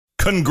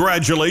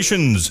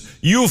Congratulations,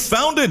 you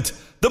found it!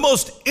 The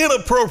most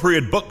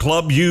inappropriate book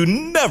club you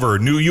never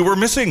knew you were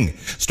missing.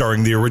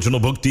 Starring the original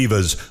book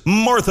divas,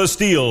 Martha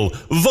Steele,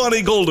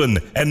 Vonnie Golden,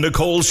 and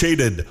Nicole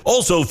Shaded.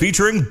 Also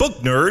featuring book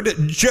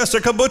nerd,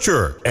 Jessica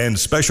Butcher. And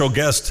special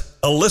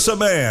guest, Alyssa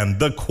Mann,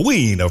 the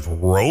queen of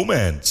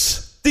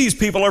romance. These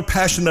people are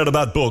passionate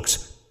about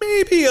books,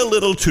 maybe a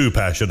little too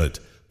passionate.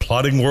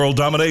 Plotting world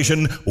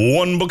domination,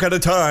 one book at a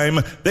time.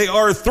 They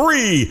are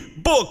 3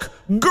 book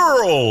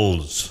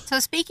girls. So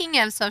speaking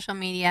of social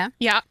media,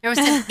 Yeah. there was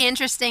some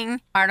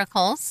interesting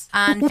articles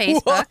on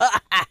Facebook,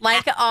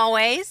 like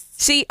always.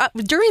 See,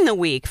 during the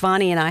week,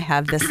 Vonnie and I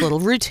have this little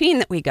routine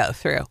that we go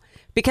through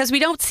because we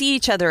don't see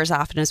each other as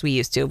often as we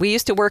used to. We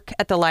used to work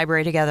at the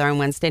library together on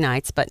Wednesday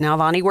nights, but now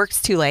Vonnie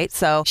works too late,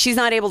 so she's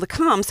not able to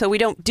come, so we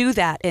don't do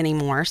that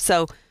anymore.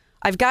 So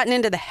I've gotten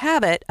into the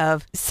habit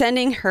of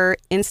sending her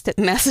instant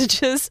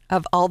messages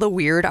of all the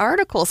weird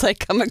articles I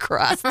come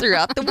across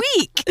throughout the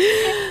week.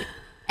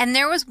 And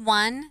there was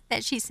one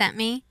that she sent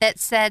me that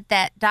said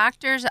that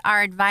doctors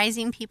are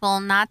advising people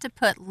not to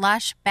put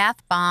Lush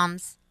bath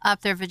bombs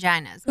up their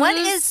vaginas. What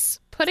is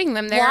putting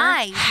them there?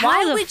 why?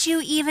 Why would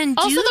you even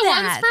do Also, the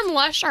that? ones from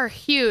Lush are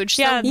huge.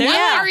 So Yeah, what they're-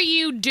 are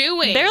you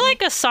doing? They're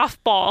like a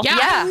softball. Yeah.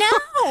 Yeah.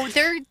 No,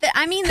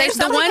 I mean, there's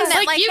The some ones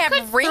that like you have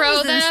could rings throw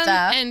and them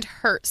stuff. and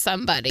hurt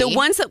somebody. The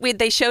ones that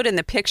they showed in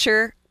the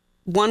picture,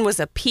 one was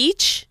a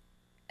peach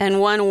and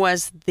one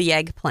was the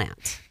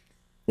eggplant.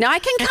 Now, I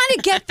can kind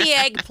of get the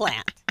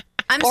eggplant.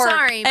 I'm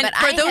sorry, and but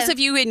for those of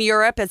you in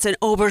Europe, it's an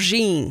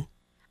aubergine.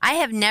 I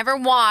have never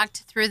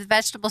walked through the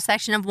vegetable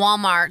section of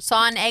Walmart,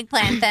 saw an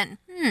eggplant, then,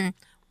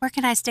 where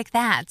can I stick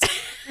that?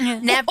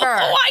 Never.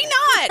 Why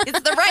not?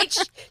 It's the right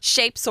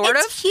shape, sort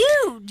It's of.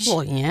 huge.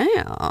 Well,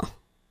 yeah.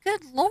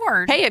 Good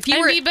Lord. Hey, if you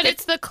were... but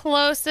it's the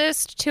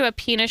closest to a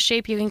penis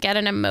shape you can get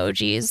in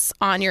emojis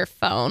on your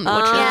phone,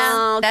 which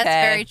yeah, okay.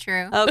 that's very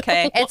true.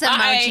 Okay. It's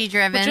why- emoji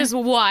driven. which is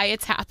why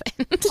it's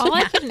happened. All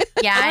I can,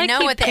 Yeah, all I know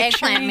keep what the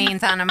eggplant picturing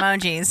means on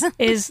emojis.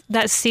 is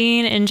that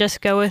scene in Just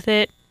Go With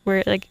It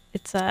where like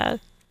it's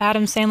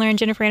Adam Sandler and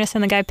Jennifer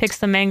Aniston. The guy picks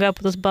the mango up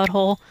with his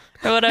butthole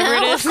or whatever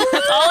it is.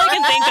 That's all I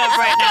can think of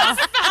right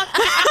now.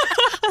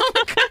 Oh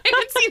my God, I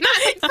haven't seen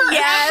that in forever.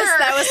 Yes,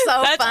 that was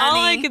so That's funny.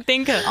 all I could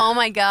think of. Oh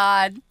my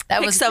God, that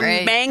Pick was some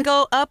great.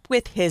 mango up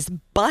with his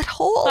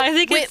butthole. I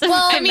think it's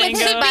well, a I mean, mango.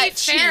 to be Butt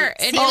fair,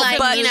 cheeks. he Oh, like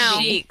butt you know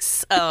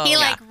cheeks. Oh.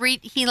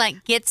 he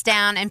like gets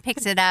down and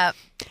picks it up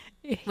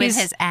with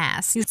his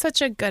ass. It's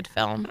such a good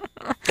film.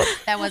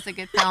 That was a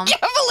good film. I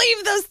can't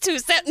believe those 2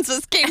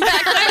 sentences came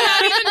back. I'm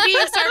not even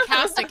being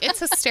sarcastic. It's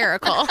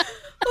hysterical.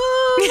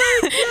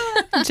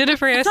 Oh, my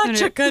Jennifer God. Aniston.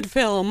 Such a good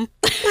film.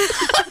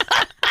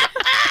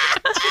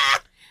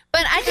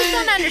 But I just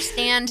don't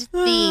understand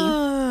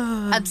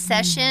the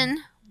obsession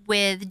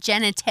with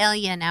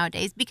genitalia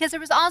nowadays, because there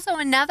was also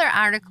another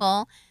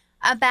article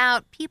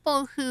about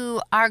people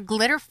who are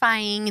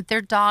glitterifying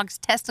their dog's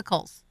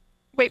testicles.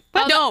 Wait,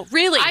 what? No,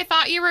 really. I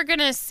thought you were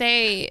gonna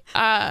say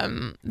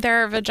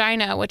their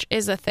vagina, which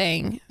is a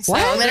thing. So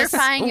What? this-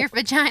 Glitterifying your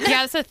vagina?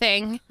 Yeah, it's a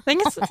thing. I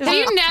think it's, Have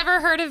you never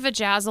heard of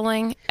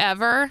vajazzling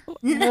ever?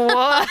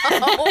 what?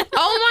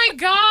 Oh my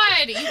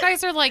God! You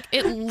guys are like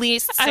at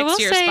least I will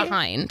 6 years say,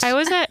 behind. I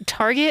was at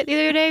Target the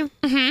other day,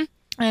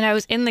 and I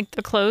was in the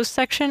clothes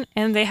section,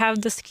 and they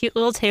have this cute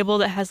little table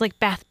that has like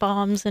bath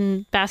bombs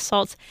and bath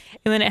salts,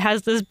 and then it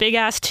has this big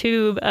ass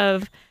tube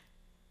of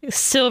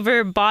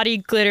silver body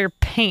glitter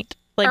paint,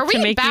 like Are to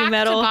we make back you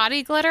metal. to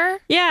body glitter?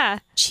 Yeah,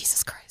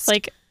 Jesus Christ!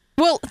 like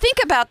Well, think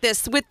about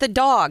this with the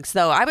dogs,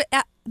 though.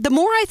 The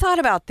more I thought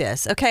about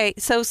this, okay,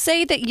 so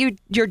say that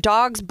your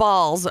dog's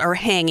balls are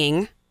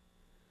hanging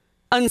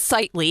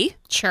unsightly,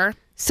 Sure.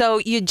 so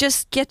you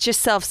just get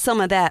yourself some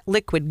of that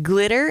liquid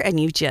glitter and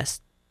you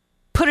just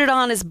put it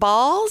on his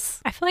balls.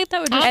 I feel like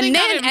that would I just. don't And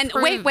think then, that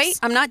and wait, improves.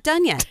 I'm not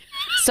done yet.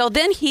 So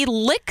then he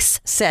licks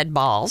said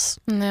balls,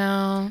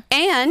 No.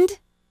 and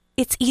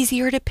it's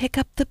easier to pick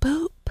up the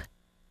poop.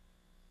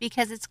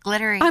 Because it's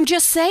glittery. I'm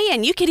just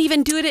saying, you could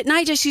even do it at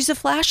night. Just use a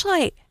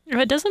flashlight.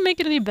 It doesn't make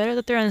it any better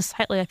that they're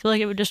unsightly. I feel like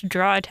it would just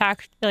draw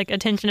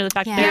attention to the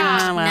fact Yeah,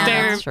 that well,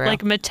 they're that's true.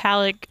 like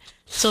metallic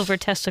silver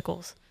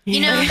testicles. You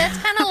know, that's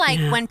kind of like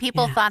when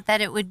people thought that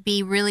it would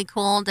be really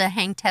cool to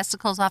hang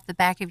testicles off the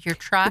back of your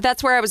truck. But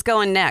that's where I was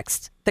going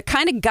next. The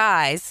kind of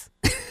guys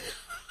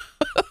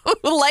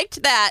who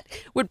liked that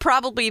would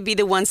probably be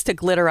the ones to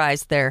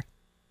glitterize their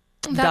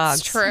That's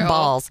dogs' true.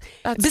 balls.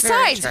 That's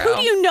Besides, very who true.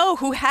 do you know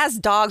who has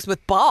dogs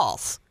with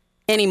balls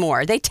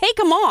anymore? They take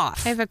them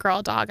off. I have a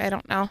girl dog. I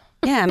don't know.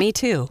 Yeah, me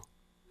too.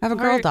 I have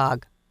a girl Or-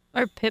 dog.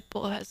 Our pit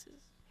bull has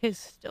his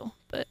still,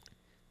 but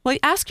Well,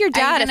 ask your Are you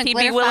dad if gonna he'd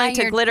be willing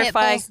to your pit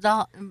glitterify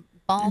bull's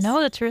balls? no,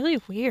 that's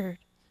really weird.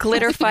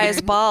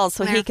 his balls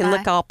so he can Glitterify.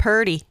 look all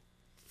purty.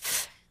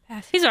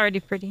 He's already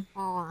pretty.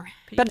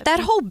 But that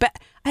whole,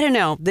 I don't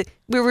know.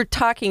 We were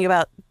talking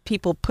about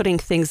people putting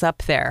things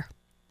up there.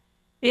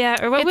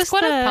 Yeah, or what It's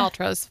was Gwyneth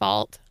the? Paltrow's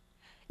fault.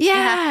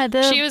 Yeah,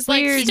 the She was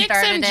like, weird. stick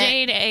started some it.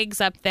 jade eggs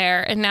up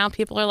there, and now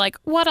people are like,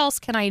 what else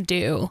can I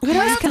do? What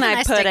else can can I I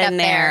put stick up in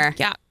there?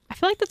 Yeah. I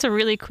feel like that's a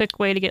really quick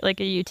way to get like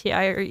a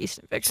UTI or yeast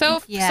infection.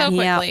 So Yeah.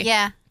 quickly.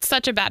 Yeah. It's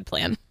such a bad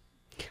plan.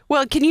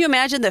 Well, can you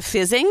imagine the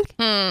fizzing?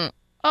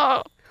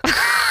 Oh,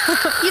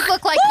 You'd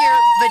look like your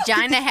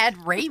vagina had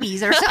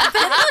rabies or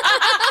something.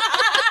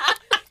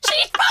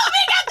 She's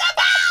foaming at the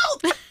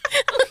mouth!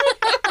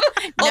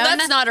 Oh, No,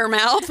 that's not her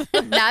mouth.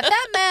 Not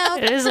that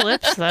mouth. it is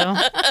lips though.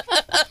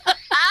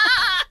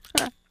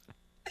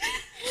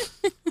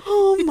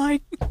 Oh my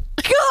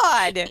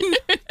God.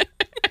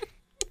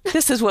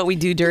 This is what we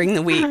do during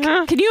the week.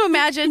 Can you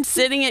imagine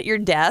sitting at your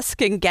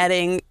desk and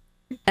getting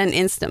an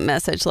instant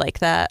message like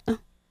that? Yeah.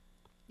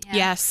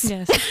 Yes.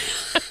 Yes.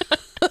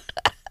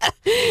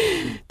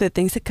 The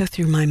things that go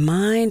through my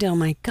mind. Oh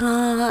my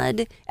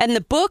God. And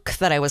the book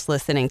that I was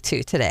listening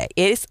to today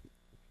is,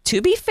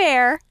 to be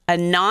fair, a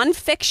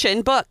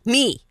nonfiction book.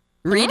 Me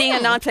reading a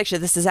nonfiction.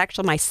 This is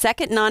actually my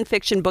second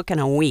nonfiction book in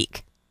a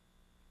week.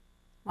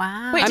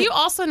 Wow. Wait, do you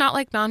also not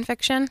like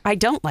nonfiction? I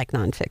don't like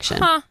nonfiction.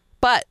 Huh.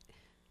 But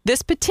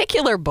this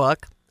particular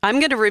book, I'm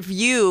going to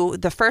review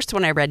the first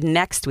one I read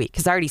next week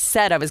because I already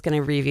said I was going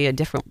to review a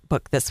different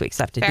book this week,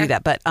 so I have to Fair. do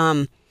that. But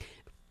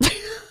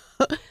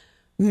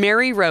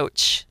Mary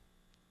Roach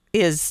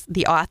is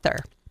the author.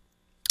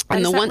 Why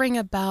And does the that one, ring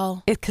a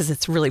bell? because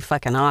it's really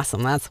fucking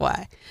awesome. That's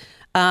why.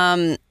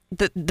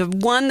 The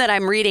one that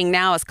I'm reading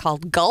now is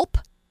called Gulp,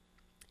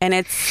 and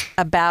it's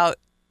about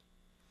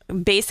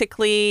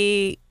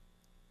basically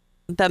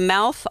the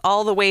mouth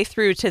all the way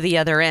through to the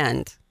other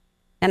end.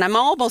 And I'm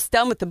almost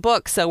done with the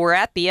book, so we're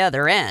at the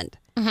other end.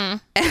 Mm-hmm.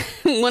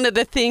 And one of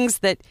the things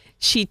that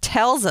she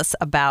tells us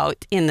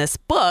about in this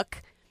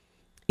book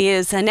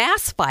is an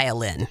ass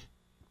violin,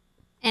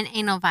 And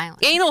anal violin.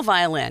 anal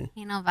violin.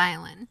 Anal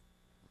violin.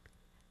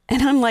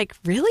 And I'm like,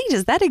 really?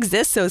 Does that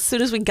exist? So as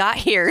soon as we got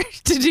here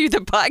to do the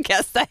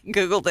podcast, I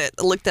Googled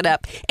it, looked it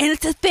up, and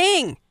it's a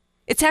thing.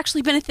 It's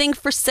actually been a thing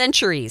for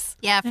centuries.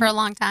 Yeah, for a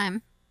long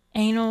time.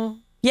 Anal.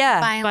 Yeah.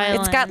 Violin.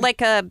 It's got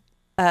like a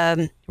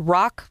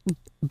rock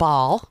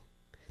ball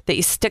that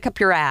you stick up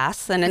your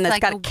ass, and then It's it's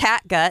like got a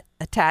cat gut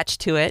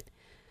attached to it.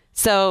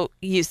 So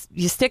you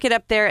stick it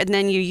up there, and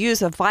then you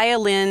use a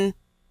violin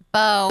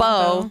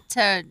Bow.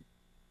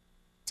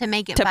 To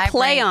make it to vibrate.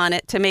 play on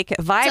it to make it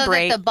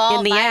vibrate so that the ball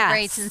in the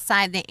vibrates ass.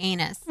 inside the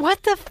anus.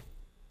 What the?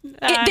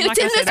 It's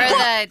in this Or book.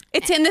 the-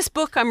 It's in this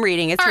book I'm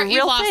reading. It's All a right, you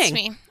real lost thing.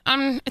 me.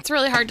 It's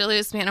really hard to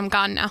lose me, and I'm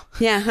gone now.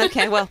 Yeah.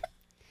 Okay. Well,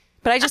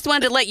 but I just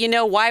wanted to let you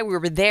know why we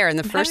were there in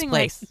the first Having,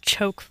 place. like,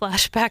 choke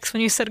flashbacks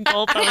when you said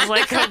gulp. I was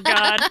like, oh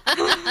God.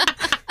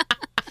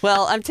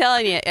 Well, I'm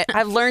telling you,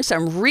 I've learned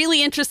some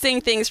really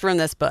interesting things from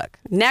this book.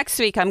 Next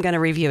week, I'm going to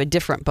review a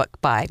different book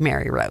by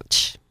Mary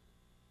Roach.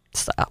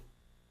 So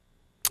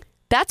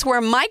that's where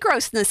my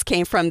grossness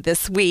came from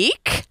this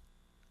week.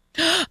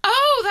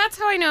 Oh, that's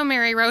how I know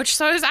Mary Roach.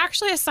 So I was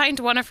actually assigned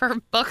one of her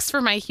books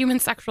for my human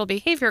sexual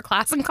behavior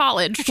class in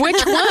college.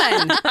 Which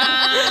one?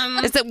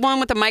 Is it one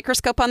with the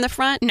microscope on the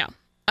front? No.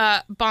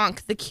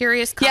 Bonk, The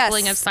Curious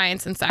Coupling Yes. of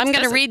Science and Sex. I'm going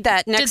to Does it- read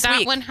that next Did that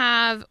week. one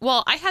have...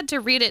 Well, I had to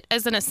read it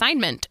as an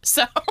assignment,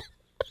 so...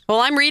 Well,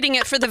 I'm reading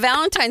it for the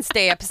Valentine's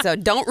Day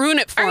episode. Don't ruin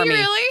it for Are you me.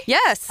 really?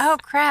 Yes. Oh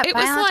crap! It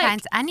was like-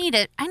 Valentine's. I need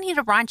a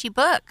raunchy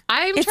book.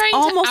 I'm It's trying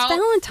almost to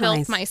Valentine's.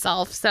 out-filth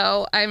myself,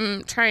 so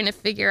I'm trying to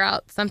figure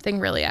out something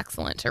really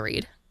excellent to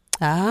read.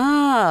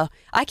 Oh,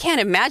 I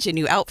can't imagine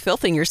you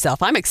out-filthing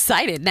yourself. I'm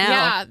excited now.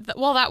 Yeah,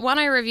 well, that one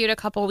I reviewed a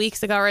couple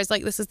weeks ago, where I was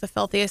like, this is the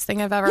filthiest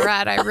thing I've ever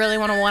read. I really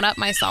want to one-up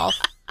myself.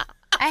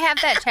 I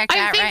have that checked I'm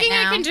out right thinking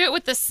now. I can do it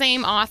with the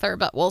same author,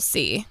 but we'll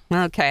see.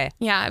 Okay.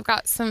 Yeah, I've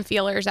got some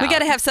feelers out. We got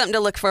to have something to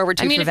look forward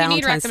to I mean, for if you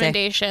need Valentine's Day.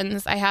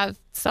 recommendations, I have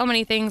so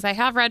many things I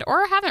have read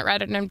or haven't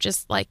read, and I'm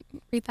just like,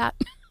 read that.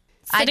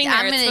 Sitting there,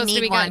 I'm it's going to supposed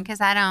to be need one good.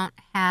 because I don't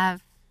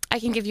have. I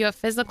can give you a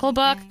physical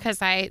book because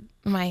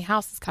my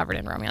house is covered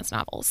in romance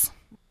novels.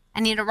 I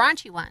need a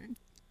raunchy one.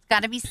 It's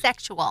got to be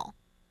sexual.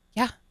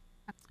 Yeah.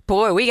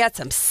 Boy, we got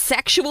some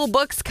sexual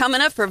books coming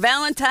up for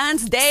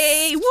Valentine's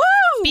Day. Woo!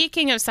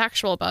 Speaking of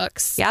sexual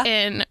books, Yeah?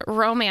 in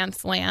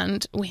romance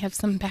land, we have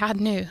some bad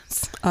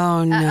news.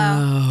 Oh,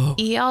 no.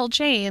 E.L.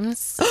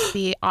 James,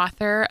 the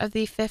author of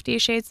the 50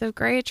 Shades of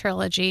Grey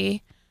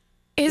trilogy,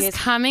 is Yes.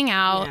 coming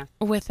out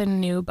with a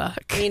new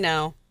book. We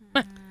know.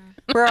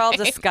 We're all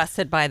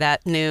disgusted by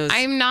that news.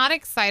 I'm not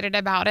excited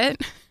about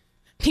it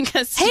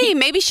because Hey,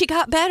 maybe she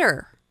got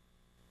better.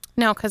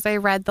 no, because I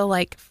read the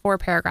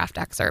 4-paragraph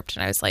excerpt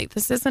and I was like,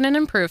 this isn't an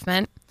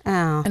improvement.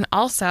 Oh. And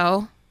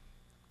also,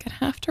 gonna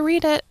have to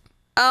read it.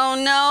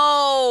 Oh,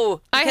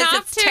 no. I Because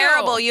have it's to.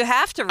 terrible. You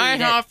have to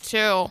read it.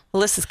 to.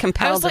 Alyssa's I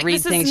compelled was to like, read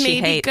this things is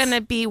she maybe hates.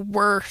 gonna be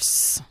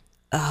worse.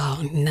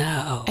 Oh,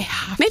 no. I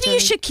have Maybe to. you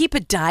should keep a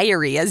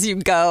diary as you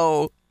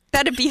go.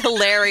 That'd be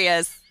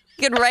hilarious.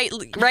 You could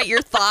write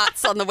your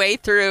thoughts on the way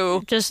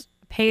through. Just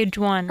page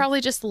one.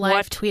 Probably just live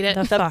What tweet it.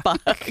 the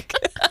fuck?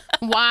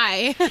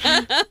 Why?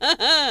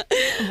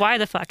 Why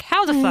the fuck?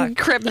 How the fuck?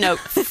 Crib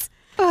notes.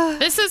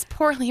 This is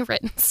poorly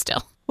written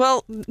still.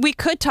 Well, we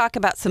could talk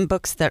about some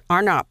books that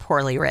are not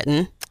poorly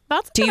written.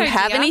 That's a Do good you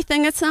have idea.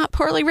 anything that's not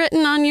poorly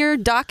written on your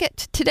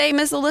docket today,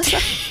 Ms. Alyssa?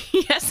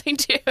 Yes, I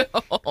do.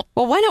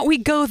 Well, why don't we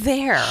go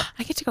there?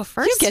 I get to go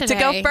first. You get today.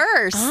 to go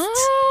first.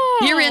 Oh.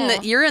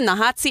 You're in the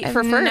hot seat I've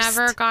for first.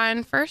 never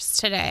gone first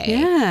today.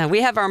 Yeah,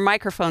 we have our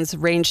microphones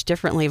arranged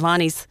differently.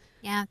 Vonnie's.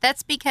 Yeah,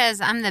 that's because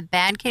I'm the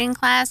bad kid in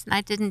class and I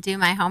didn't do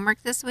my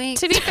homework this week.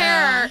 To be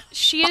fair,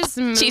 she is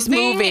moving. She's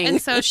moving.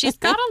 And so she's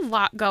got a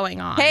lot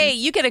going on. Hey,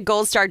 you get a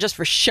gold star just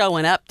for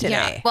showing up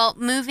today. Well,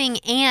 moving,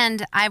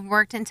 and I've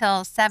worked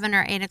until 7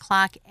 or 8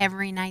 o'clock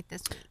every night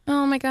this week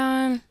Oh, my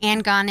God.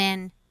 and gone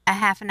in a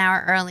half an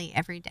hour early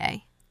every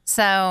day.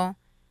 So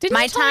Didn't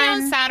my you tell me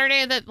time on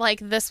Saturday that, like,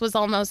 this was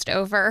almost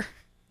over?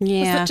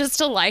 Yeah. Was it just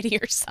to lie to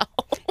yourself?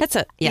 That's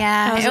a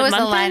Yeah, Was it it was a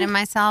month lie end? to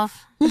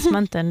myself. It's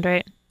month end,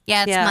 right?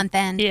 Yeah, it's Yeah. month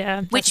end.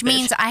 Yeah. Which that's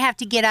means I have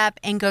to get up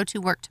and go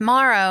to work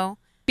tomorrow.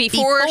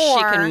 before she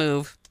Before- can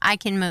move. I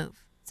can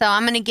move. So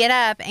I'm going to get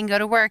up and go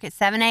to work at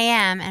 7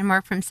 a.m. and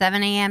work from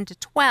 7 a.m. to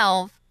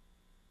 12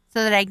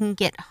 so that I can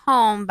get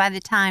home by the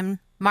time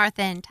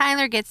Martha and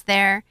Tyler gets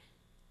there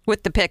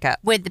With the pickup.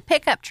 with the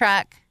pickup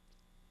truck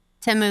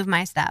to move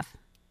my stuff.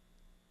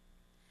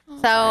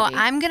 So buddy.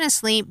 I'm going to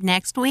sleep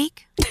next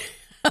week,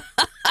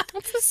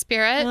 That's the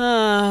spirit.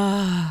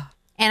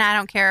 and I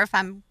don't care if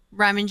I'm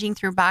rummaging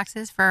through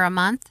boxes for a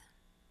month.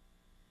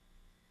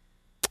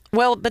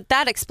 Well, but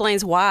that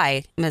explains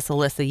why, Miss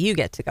Alyssa, you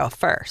get to go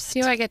first.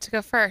 Do I get to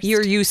go first?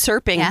 You're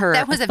usurping Yeah, her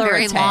that was a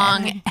very authority.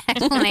 long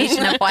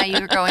explanation of why you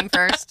were going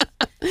first.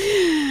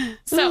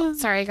 So,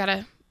 sorry, I got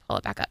to pull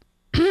it back up.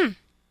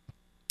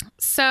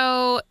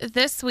 So,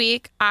 this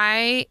week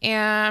I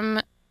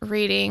am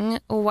reading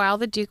While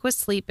the Duke Was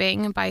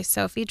Sleeping by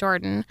Sophie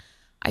Jordan.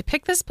 I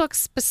picked this book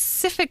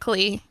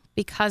specifically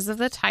because of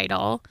the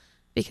title,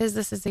 because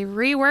this is a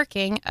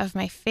reworking of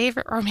my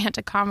favorite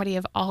romantic comedy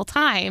of all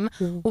time,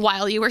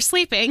 While You Were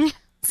Sleeping,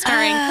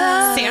 starring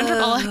Sandra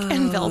Bullock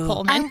and Bill I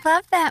Pullman.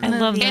 love that I movie.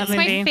 love that It's my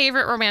movie.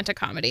 favorite romantic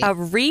comedy. A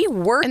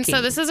reworking. And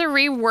so this is a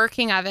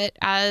reworking of it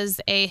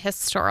as a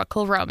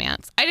historical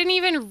romance. I didn't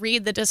even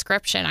read the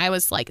description. I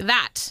was like,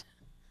 that.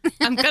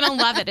 I'm going to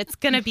love it. It's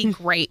going to be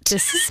great.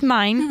 This is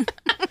mine.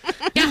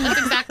 Yeah, that's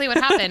exactly what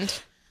happened.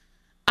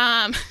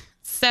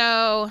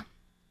 So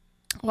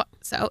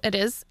it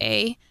is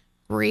a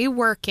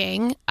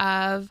reworking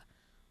of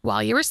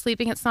While You Were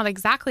Sleeping. It's not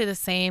exactly the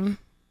same,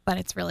 but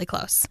it's really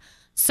close.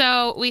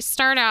 So we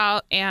start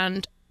out,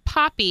 and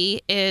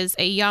Poppy is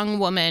a young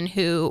woman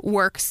who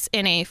works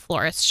in a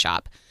florist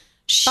shop.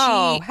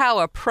 Oh, how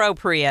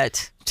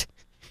appropriate.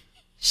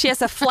 She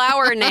has a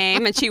flower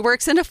name and she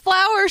works in a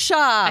flower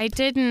shop. I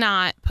did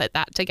not put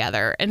that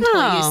together until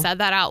Oh. you said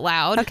that out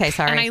loud. Okay,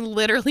 sorry. And I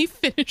literally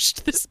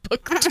finished this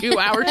book 2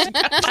 hours ago.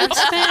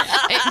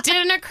 It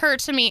didn't occur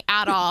to me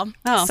at all.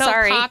 Oh, so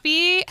sorry.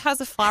 Poppy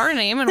has a flower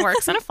name and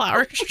works in a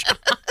flower shop.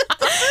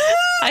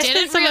 I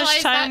Didn't spent so much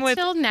realize time that with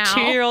till now.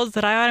 2-year-olds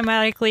that I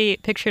automatically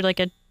pictured like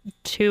a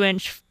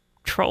 2-inch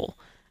troll.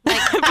 Like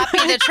Poppy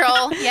the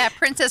Troll. Yeah,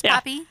 Princess Yeah.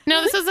 Poppy.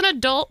 No, this is an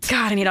adult.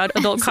 God, I need an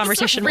adult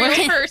conversation. Real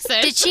more.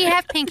 person. Did she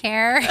have pink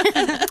hair?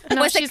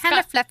 Was it she's kind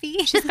got- of fluffy?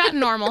 She's got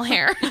normal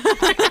hair.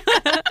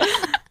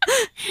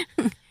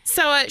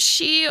 So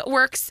she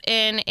works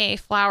in a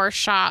flower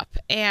shop,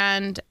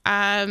 and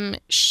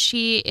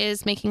she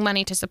is making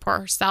money to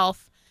support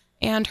herself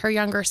and her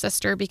younger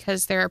sister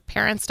because their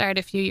parents died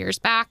a few years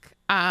back.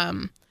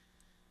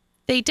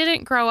 They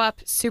didn't grow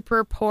up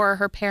super poor.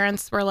 Her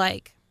parents were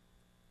like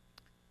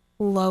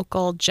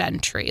local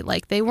gentry.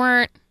 Like they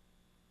weren't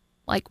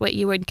like what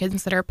you would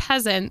consider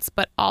peasants,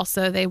 but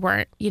also they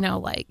weren't,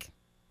 like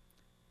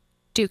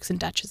dukes and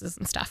duchesses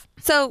and stuff.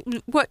 So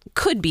what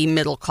could be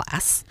middle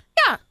class.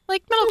 Yeah,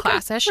 like middle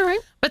class-ish. all right.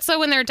 But so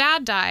when their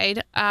dad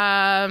died,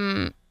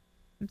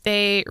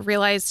 they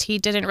realized he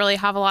didn't really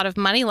have a lot of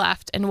money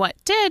left. And what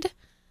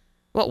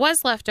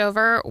was left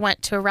over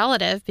went to a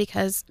relative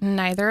because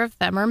neither of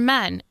them are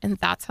men. And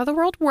that's how the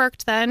world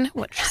worked then,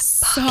 which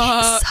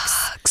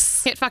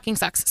sucks. It fucking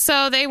sucks.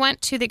 So they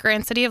went to the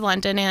grand city of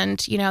London and,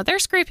 they're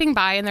scraping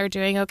by and they're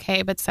doing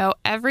okay. But so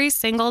every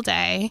single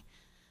day,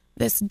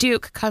 this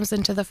duke comes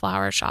into the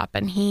flower shop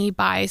and he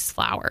buys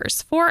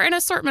flowers for an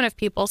assortment of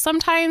people.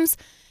 Sometimes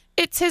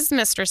it's his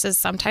mistresses.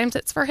 Sometimes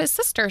it's for his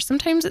sister.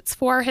 Sometimes it's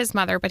for his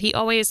mother. But he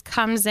always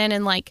comes in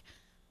and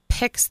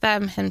picks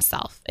them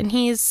himself. And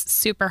he's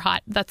super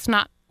hot. That's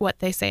not what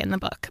they say in the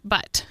book,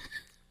 but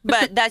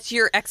But that's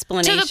your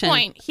explanation. to the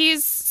point.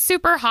 He's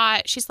super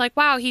hot. She's like,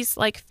 wow, he's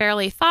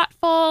fairly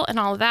thoughtful and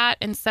all of that.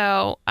 And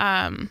so,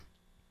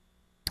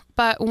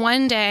 but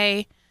one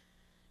day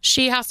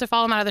she has to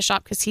follow him out of the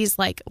shop because he's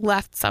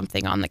left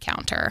something on the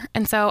counter.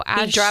 And so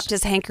as He dropped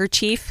his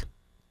handkerchief.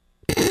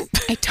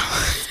 I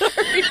don't.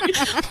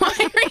 Why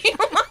are you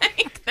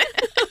like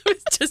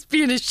this? Just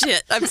being a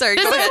shit. I'm sorry.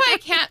 This Go is ahead. why I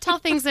can't tell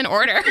things in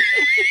order.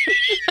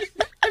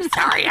 I'm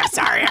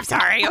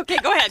sorry. Okay,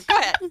 go ahead.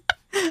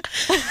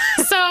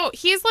 So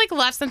he's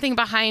left something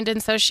behind,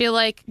 and so she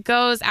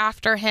goes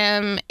after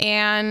him,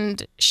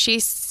 and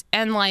she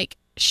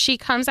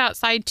comes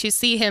outside to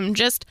see him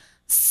just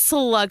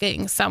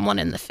slugging someone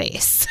in the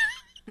face.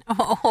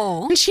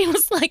 Oh. And she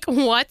was like,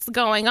 what's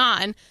going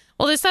on?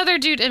 Well, this other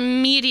dude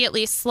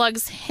immediately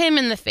slugs him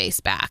in the face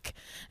back.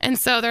 And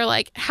so they're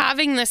like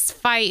having this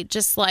fight,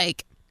 just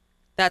like,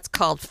 That's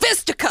called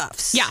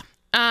fisticuffs. yeah,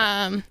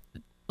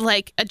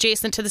 like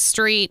adjacent to the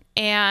street.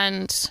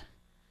 And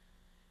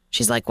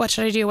she's like, what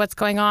should I do? What's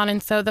going on?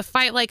 And so the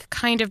fight like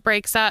kind of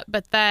breaks up,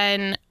 but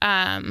then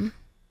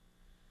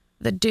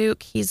the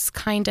Duke, he's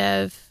kind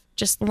of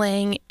just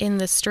laying in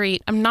the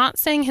street. I'm not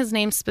saying his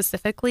name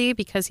specifically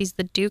because he's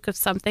the Duke of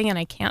something and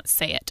I can't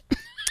say it.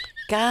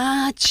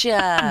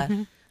 Gotcha.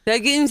 So So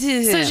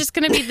it's just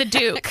going to be the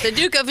Duke. the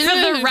Duke of for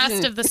the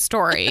rest of the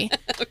story.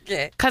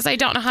 Okay. Because I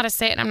don't know how to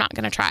say it and I'm not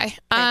going to try.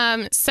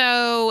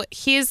 So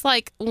he's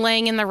like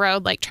laying in the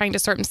road, like trying to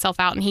sort himself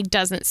out, and he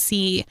doesn't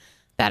see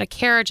that a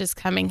carriage is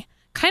coming.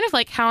 Kind of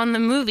like how in the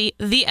movie,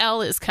 the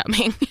L is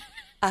coming.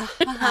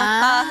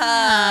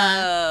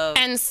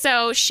 And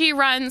so she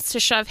runs to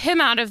shove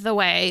him out of the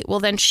way. Well,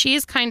 then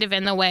she's kind of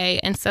in the way.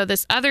 And so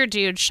this other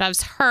dude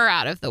shoves her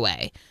out of the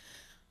way.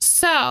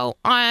 So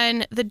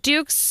on the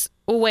Duke's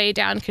way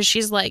down, because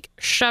she's like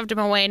shoved him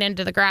away and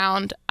into the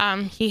ground,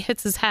 he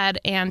hits his head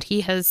and he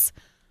has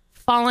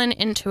fallen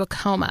into a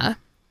coma.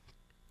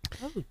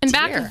 And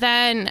back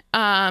then,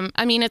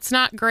 I mean, it's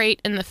not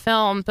great in the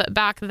film, but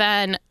back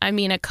then, I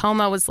mean, a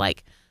coma was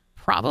like,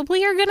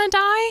 probably you're going to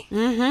die.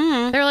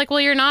 Mm-hmm. They're like, well,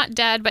 you're not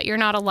dead, but you're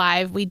not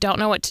alive. We don't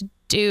know what to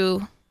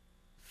do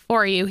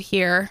for you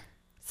here.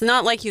 It's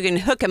not like you can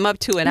hook him up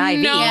to an IV.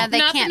 No, Yeah, they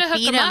nothing can't to hook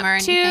feed him him up or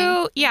to.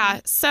 anything. Yeah,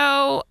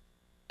 so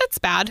it's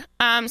bad.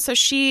 So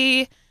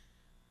she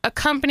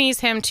accompanies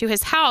him to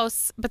his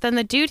house, but then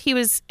the dude he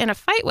was in a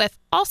fight with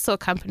also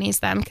accompanies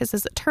them because,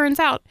 as it turns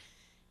out,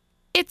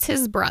 it's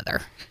his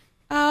brother.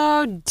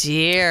 Oh,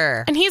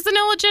 dear. And he's an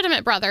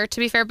illegitimate brother, to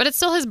be fair, but it's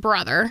still his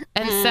brother.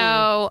 And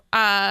so,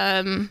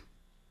 and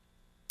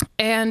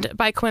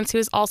by coincidence, he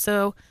was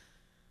also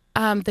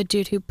the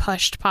dude who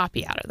pushed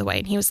Poppy out of the way.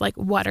 And he was like,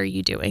 what are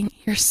you doing?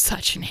 You're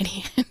such an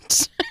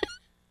idiot.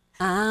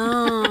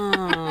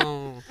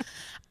 Oh.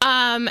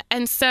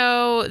 And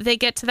so they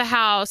get to the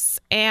house,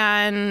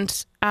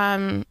 and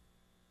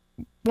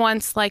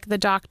once like the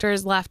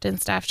doctor's left and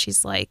stuff,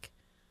 she's like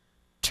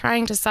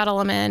trying to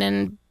settle him in,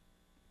 and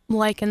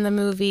like in the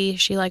movie,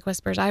 she like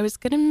whispers, I was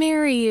going to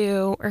marry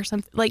you or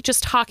something, like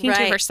just talking to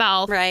Right,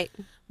 herself. Right.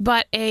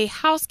 But a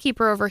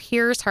housekeeper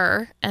overhears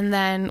her. And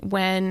then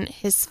when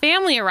his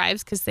family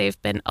arrives, because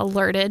they've been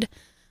alerted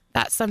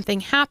that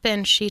something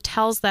happened, she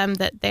tells them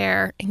that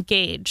they're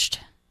engaged.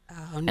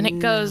 Oh, And it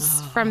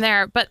goes from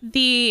there. But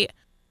there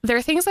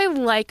are things I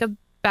like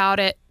about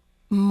it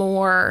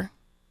more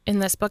in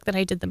this book than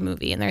I did the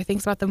movie. And there are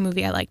things about the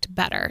movie I liked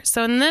better.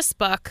 So in this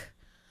book,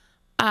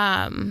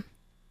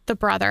 the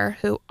brother,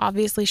 who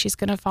obviously she's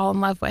going to fall in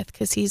love with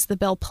because he's the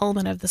Bill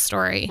Pullman of the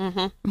story.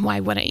 Mm-hmm. Why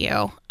wouldn't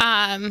you?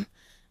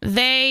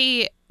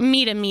 They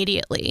meet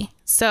immediately.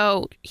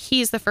 So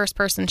he's the first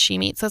person she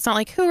meets. So it's not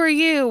like, who are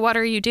you? What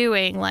are you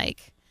doing?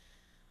 Like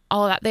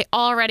all of that. They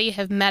already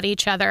have met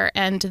each other,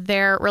 and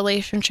their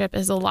relationship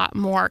is a lot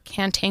more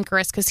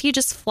cantankerous because he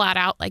just flat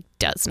out like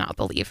does not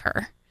believe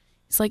her.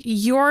 He's like,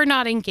 you're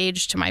not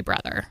engaged to my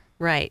brother.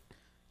 Right.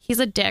 He's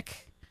a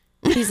dick.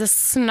 He's a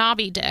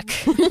snobby dick.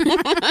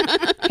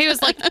 He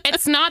was like,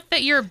 it's not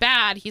that you're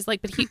bad. He's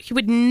like, but he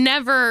would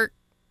never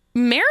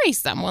marry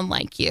someone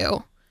like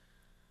you.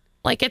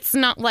 Like, it's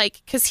not like,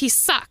 because he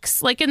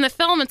sucks. Like, in the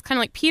film, it's kind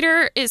of like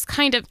Peter is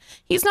kind of,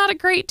 he's not a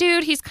great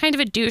dude. He's kind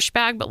of a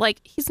douchebag, but like,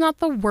 he's not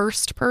the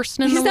worst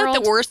person in the world. He's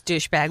not the worst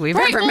douchebag we've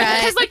ever met.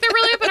 Because like, they're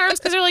really up in arms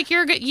because they're like,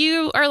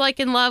 you are like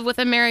in love with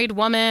a married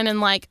woman. And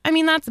like, I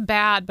mean, that's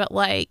bad, but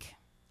like,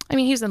 I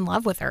mean, he's in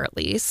love with her at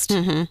least.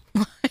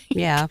 Mm-hmm.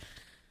 Yeah.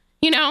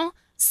 You know?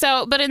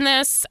 So, but in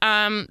this,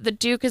 the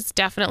Duke is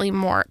definitely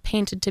more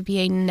painted to be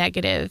a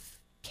negative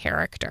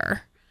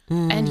character.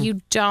 And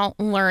you don't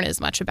learn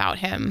as much about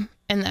him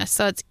in this.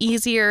 So it's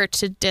easier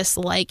to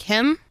dislike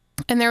him.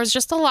 And there was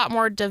just a lot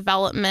more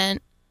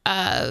development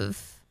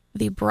of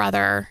the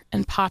brother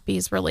and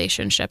Poppy's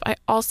relationship. I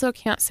also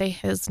can't say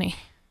his name.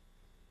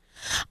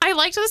 I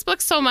liked this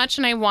book so much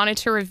and I wanted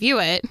to review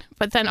it,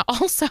 but then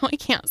also I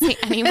can't say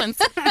anyone's.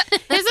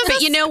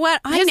 But you know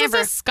what? His is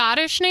a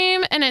Scottish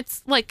name, and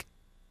it's like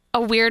a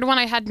weird one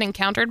I hadn't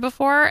encountered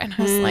before, and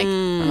I was like,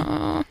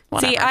 oh,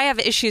 whatever. See, I have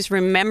issues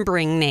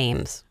remembering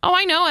names. Oh,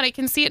 I know it. I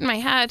can see it in my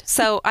head.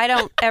 So I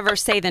don't ever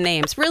say the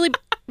names. Really,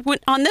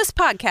 on this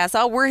podcast,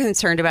 all we're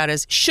concerned about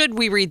is should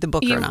we read the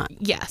book or not?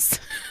 Yes.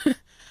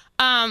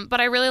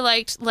 But I really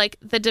liked like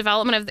the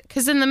development of,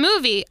 because in the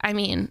movie, I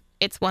mean,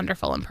 it's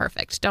wonderful and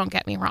perfect. Don't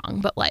get me wrong.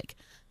 But like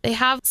they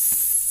have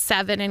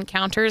 7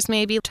 encounters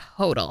maybe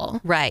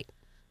total. Right.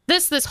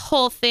 This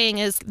whole thing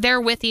is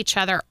they're with each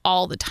other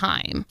all the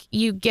time.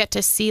 You get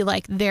to see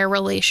like their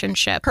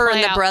relationship. Her play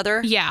and the out.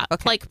 brother? Yeah.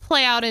 Okay. Like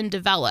play out and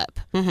develop.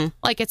 Mm-hmm.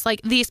 Like it's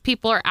like these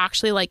people are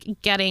actually like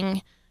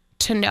getting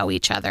to know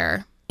each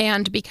other.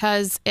 And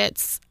because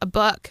it's a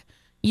book,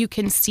 you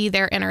can see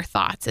their inner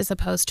thoughts as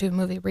opposed to a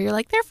movie where you're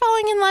like, they're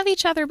falling in love with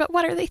each other, but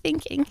what are they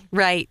thinking?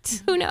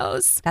 Right. Who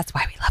knows? That's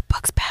why we love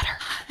books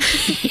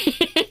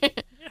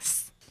better.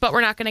 but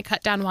we're not going to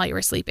cut down While You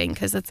Were Sleeping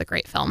because it's a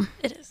great film.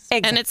 It is.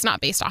 And it's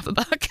not based off a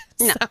book.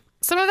 No. So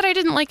some of it I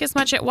didn't like as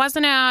much. It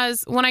wasn't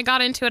as, when I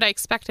got into it, I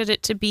expected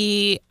it to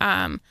be,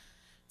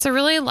 it's a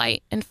really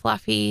light and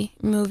fluffy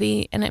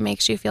movie and it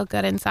makes you feel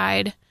good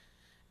inside.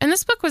 And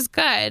this book was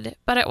good,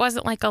 but it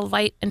wasn't like a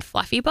light and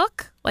fluffy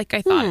book like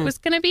I thought it was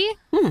going to be.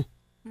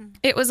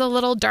 It was a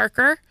little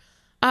darker,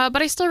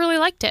 but I still really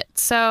liked it.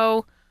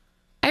 So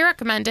I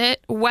recommend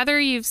it.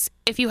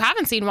 If you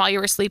haven't seen While You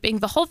Were Sleeping,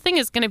 the whole thing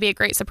is going to be a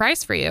great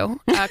surprise for you.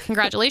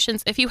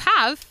 Congratulations. If you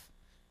have,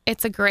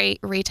 it's a great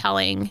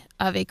retelling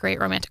of a great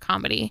romantic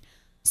comedy.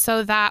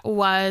 So that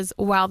was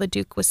While the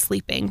Duke Was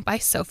Sleeping by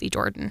Sophie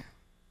Jordan.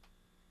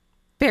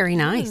 Very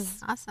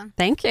nice. Awesome.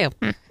 Thank you.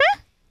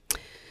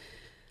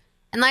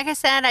 And like I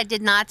said, I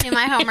did not do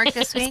my homework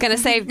this week. I was going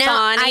to say,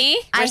 Now, Bonnie,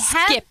 we're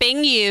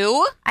skipping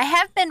you. I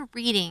have been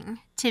reading.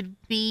 To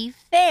be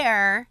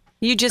fair,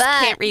 You just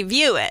But- can't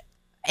review it.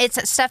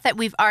 it's stuff that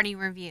we've already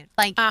reviewed.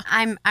 Like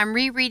I'm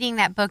rereading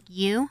that book.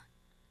 You.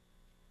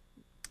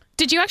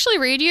 Did you actually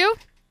read You?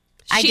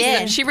 I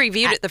did. She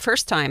reviewed it the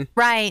first time.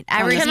 Right.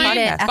 I On this reviewed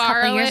it podcast. a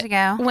couple years it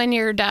ago. when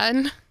you're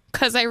done?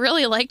 Because I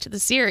really liked the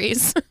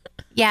series.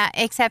 Yeah,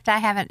 except I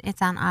haven't.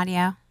 It's on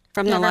audio.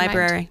 From the Never mind.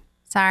 library.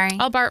 Sorry.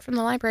 I'll borrow it from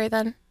the library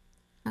then.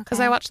 Because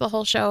Okay. I watched the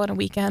whole show in a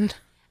weekend.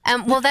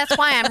 Well, that's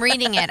why I'm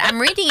reading it. I'm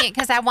reading it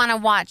because I want to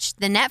watch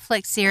the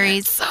Netflix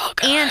series. So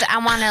good. And I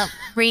want to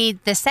read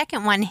the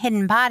second one,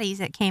 Hidden Bodies,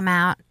 that came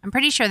out. I'm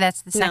pretty sure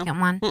that's the second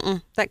one.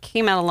 Mm-mm. That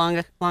came out a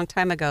long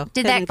time ago.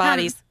 Did Hidden that come?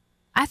 Bodies.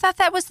 I thought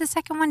that was the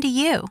second one to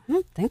you. I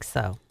don't think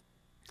so.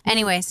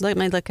 Anyways, Let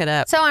me look it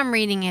up. so I'm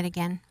reading it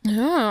again.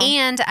 Oh.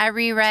 And I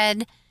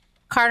reread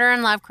Carter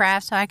and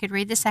Lovecraft so I could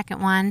read the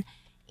second one.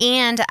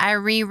 And I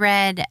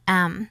reread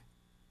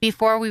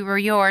Before We Were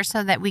Yours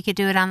so that we could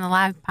do it on the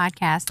live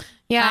podcast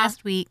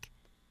last week,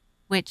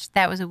 which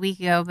that was a week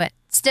ago, but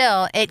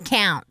still, it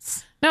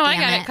counts. No, I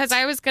Damn got it. it. Because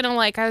I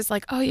was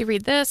like, oh, you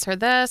read this or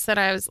this. And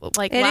I was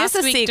like, It last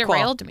is a week sequel.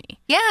 derailed me.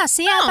 Yeah,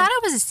 see, I Oh. thought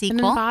it was a And then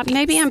sequel. Bobby.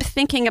 Maybe I'm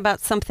thinking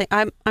about something.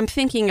 I'm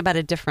thinking about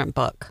a different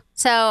book.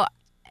 So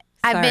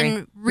I've Sorry.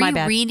 been My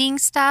bad. rereading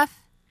stuff.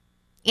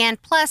 And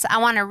plus, I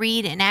want to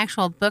read an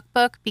actual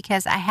book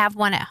because I have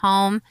one at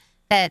home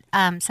that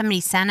somebody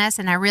sent us,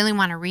 and I really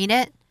want to read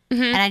it.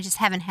 And I just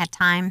haven't had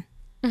time.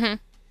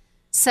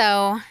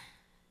 So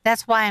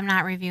that's why I'm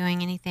not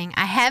reviewing anything.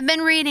 I have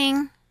been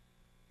reading,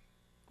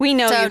 We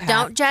know so you have.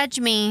 don't judge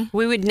me.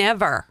 We would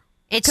never.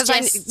 It's 'Cause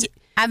just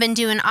I've been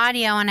doing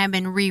audio and I've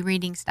been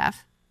rereading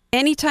stuff.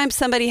 Anytime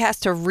somebody has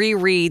to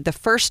reread the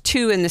first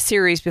two in the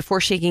series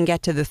before she can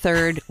get to the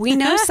third, we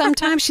know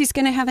sometimes she's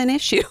going to have an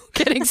issue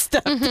getting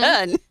stuff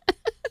done.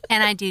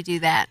 And I do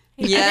that.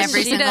 Yes,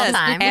 every she single does.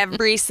 time.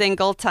 Every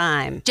single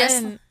time.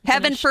 Just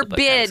Heaven finish the book I was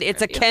forbid gonna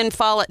it's a review. Ken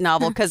Follett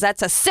novel because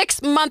that's a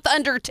 6-month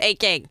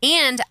undertaking.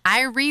 and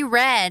I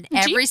reread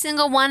every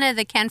single one of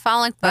the Ken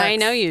Follett books. I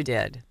know you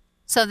did.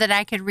 So that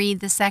I could read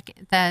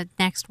the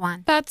next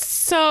one. That's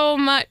so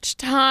much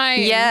time.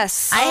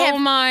 Yes. Oh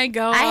my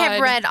God. I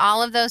have read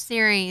all of those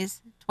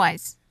series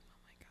twice.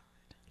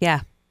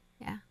 Yeah.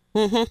 Yeah.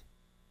 Mm-hmm.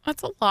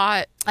 That's a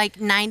lot. Like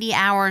 90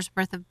 hours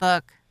worth of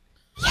book.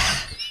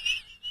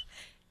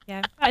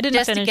 Yeah, I didn't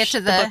Just to finish get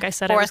to the the book I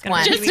said I was fourth going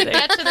one. to Just read. to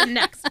get to the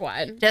next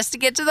one. Just to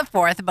get to the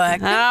fourth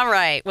book. All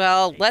right.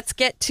 Well, let's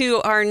get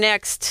to our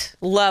next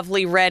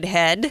lovely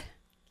redhead.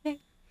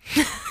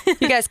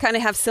 You guys kind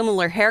of have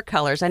similar hair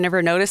colors. I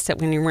never noticed it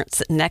when you weren't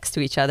sitting next to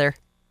each other.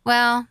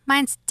 Well,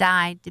 mine's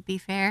dyed, to be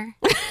fair.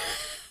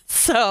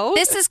 So,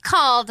 This is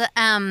called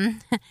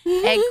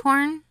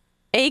Eggcorn.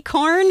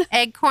 Acorn?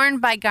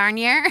 Eggcorn by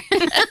Garnier.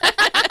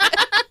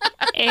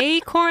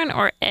 Acorn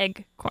or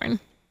egg corn?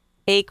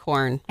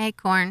 Acorn.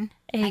 Acorn.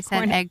 I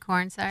said Acorn.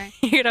 Eggcorn, sorry.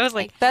 I was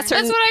like, That's her.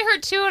 That's what I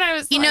heard too. And I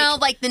was You like, know,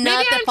 like the maybe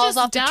nut that I'm falls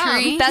just off the dumb.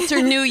 tree. That's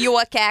her New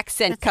York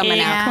accent coming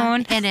out.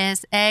 Acorn. It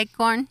is.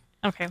 Eggcorn.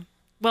 okay.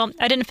 Well,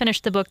 I didn't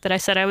finish the book that I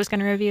said I was going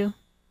to review,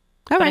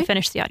 All but I right.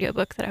 finished the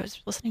audiobook that I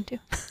was listening to.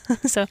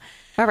 So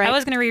All right. I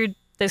was going to read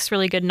this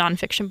really good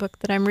nonfiction book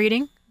that I'm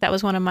reading. That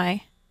was one of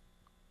my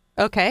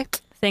Okay.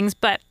 things,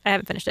 but I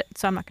haven't finished it,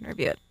 so I'm not going to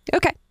review it.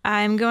 Okay.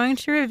 I'm going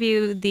to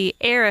review The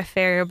Air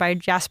Affair by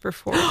Jasper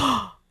Ford.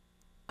 I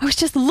was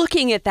just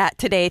looking at that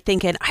today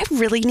thinking, I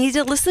really need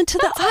to listen to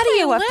the That's on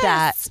audio my of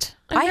that. list.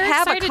 I I'm very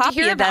have a excited to copy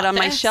hear of that about on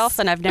my this. shelf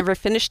and I've never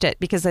finished it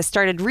because I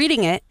started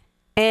reading it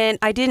and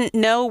I didn't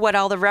know what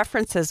all the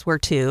references were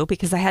to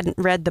because I hadn't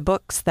read the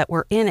books that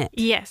were in it.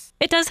 Yes.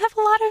 It does have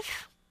a lot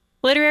of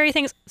literary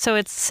things. So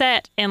it's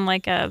set in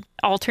like a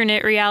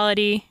alternate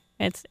reality.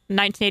 It's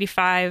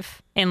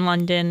 1985 in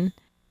London.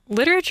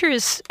 Literature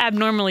is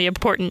abnormally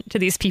important to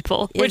these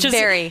people, which is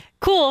very.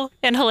 cool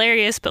and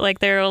hilarious. But like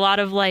there are a lot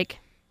of like,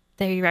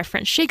 they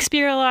reference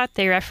Shakespeare a lot.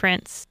 They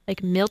reference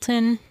like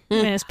Milton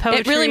and his poetry.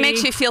 It really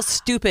makes you feel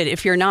stupid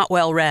if you're not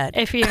well read.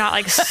 if you're not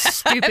like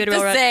stupid to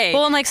or say.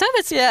 well, and like some of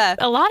it's Yeah.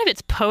 a lot of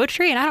it's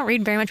poetry, and I don't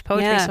read very much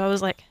poetry, Yeah. so I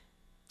was like,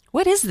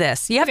 What is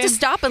this? You have to Okay.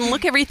 stop and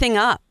look everything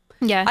up.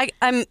 yeah,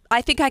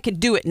 I think I could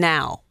do it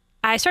now.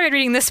 I started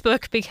reading this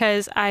book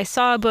because I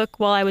saw a book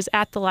while I was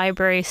at the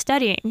library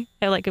studying.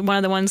 Like one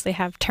of the ones they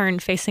have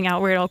turned facing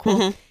outward, all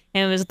cool.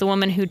 And it was The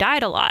Woman Who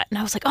Died a Lot. And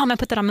I was like, oh, I'm going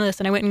to put that on my list.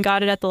 And I went and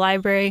got it at the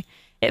library.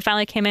 It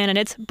finally came in, and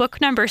it's book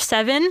number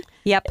 7 in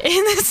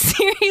this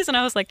series. And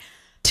I was like,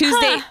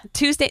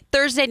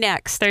 Thursday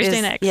Next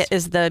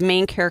is the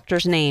main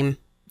character's name,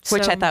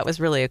 which I thought was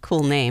really a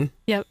cool name.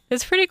 Yep.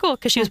 It's pretty cool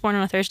because she was born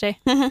on a Thursday.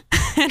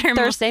 And her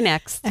Thursday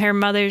Next. Her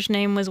mother's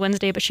name was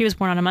Wednesday, but she was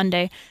born on a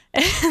Monday.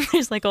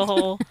 There's like a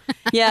whole...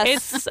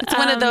 Yes. It's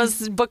one of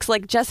those books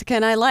like Jessica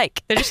and I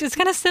like. It's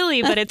kind of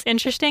silly, but it's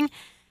interesting.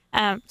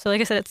 So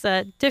like I said, it's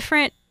a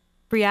different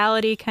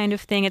reality kind of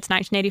thing. It's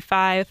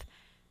 1985.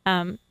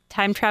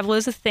 Time travel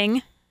is a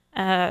thing.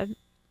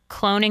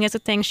 Cloning is a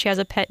thing. She has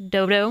a pet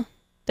dodo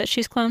that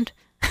she's cloned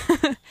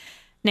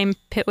named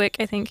Pitwick,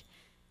 I think.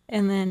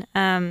 And then,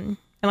 and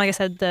like I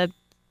said, the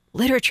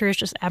literature is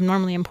just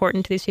abnormally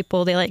important to these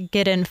people. They like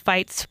get in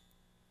fights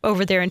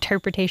over their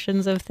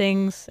interpretations of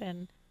things,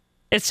 and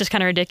it's just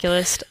kind of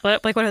ridiculous.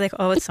 Like, what are they?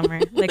 Oh, it's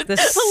somewhere like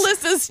this.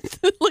 Alyssa's,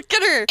 look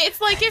at her. It's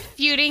like if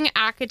feuding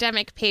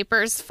academic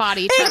papers fought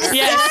each other.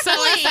 Yes. I'm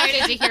so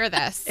excited to hear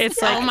this. It's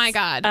oh my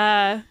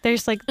God.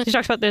 There's like, she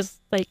talks about there's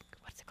like,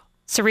 what's it called?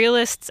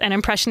 Surrealists and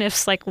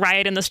impressionists like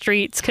riot in the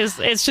streets because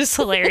it's just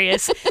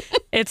hilarious.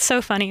 It's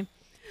so funny.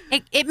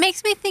 It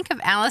makes me think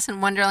of Alice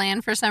in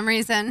Wonderland for some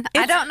reason.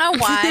 I don't know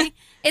why.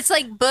 It's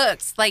like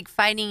books, like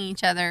fighting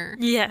each other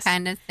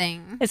kind of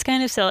thing. It's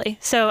kind of silly.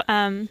 So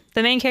the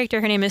main character,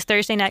 her name is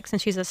Thursday Next,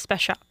 and she's a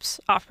Special Ops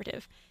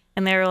operative.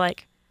 And they're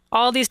like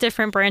all these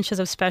different branches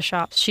of Special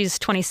Ops. She's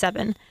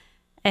 27,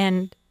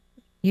 and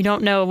you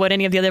don't know what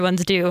any of the other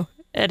ones do.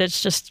 And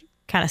it's just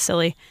kind of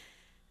silly.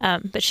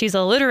 But she's a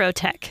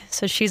literotech,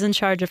 so she's in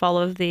charge of all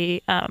of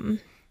the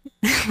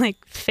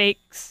like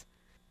fakes.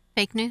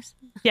 Fake news?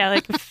 Yeah,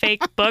 like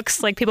fake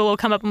books. Like people will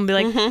come up and be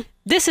like,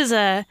 "This is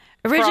a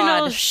original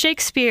Fraud.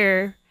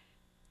 Shakespeare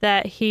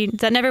that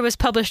never was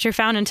published or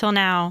found until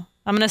now.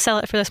 I'm going to sell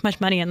it for this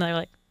much money." And they're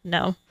like,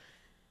 "No."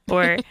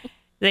 Or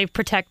they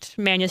protect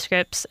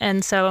manuscripts.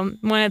 And so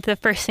one of the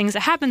first things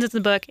that happens in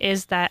the book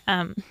is that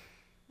a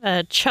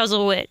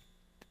Chuzzlewit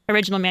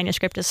original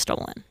manuscript is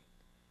stolen.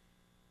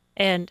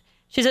 And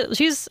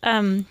she's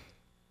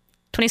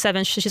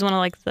 27. She's one of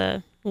like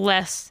the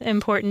less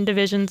important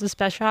divisions of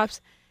Special Ops.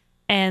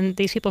 And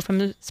these people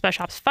from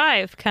Special Ops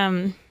 5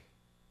 come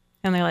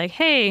and they're like,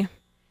 "Hey,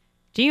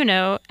 do you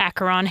know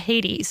Acheron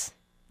Hades?"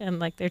 And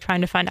like they're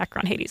trying to find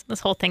Acheron Hades. And this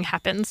whole thing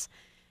happens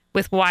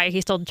with why he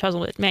stole the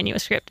Chuzzlewit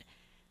manuscript.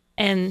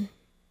 And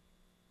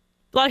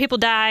a lot of people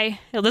die.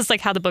 This is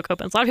like how the book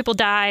opens. A lot of people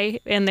die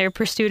in their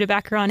pursuit of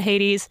Acheron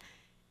Hades.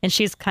 And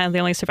she's kind of the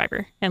only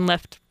survivor and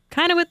left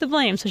kind of with the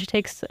blame. So she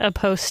takes a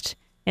post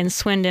in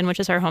Swindon, which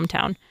is her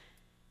hometown.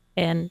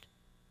 And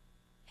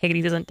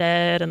Hades isn't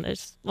dead, and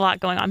there's a lot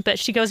going on. But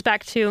she goes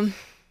back to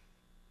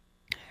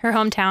her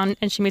hometown,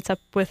 and she meets up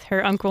with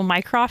her uncle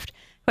Mycroft,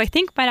 who I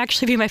think might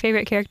actually be my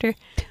favorite character.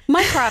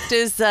 Mycroft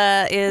is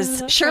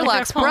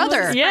Sherlock's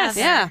brother. Yes.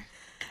 Yeah.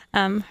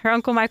 Her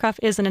uncle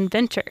Mycroft is an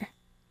inventor,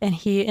 and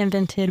he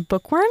invented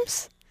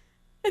bookworms.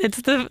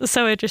 It's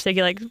so interesting.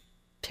 He like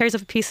tears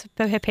up a piece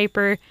of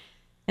paper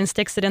and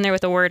sticks it in there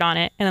with a word on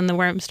it, and then the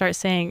worm starts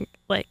saying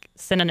like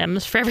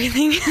synonyms for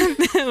everything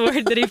the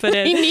word that he put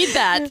in. You need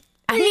that.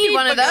 I need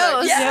one of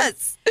those.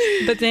 Yes.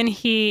 But then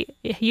he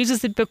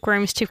uses the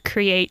bookworms to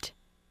create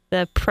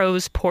the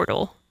prose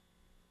portal,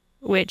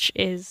 which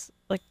is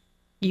like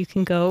you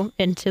can go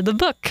into the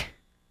book.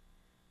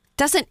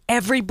 Doesn't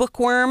every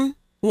bookworm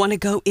want to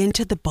go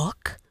into the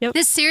book? Yep.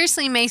 This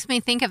seriously makes me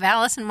think of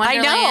Alice in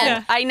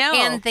Wonderland. I know.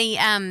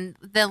 And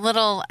the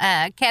little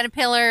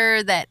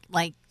caterpillar that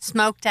like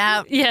smoked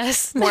out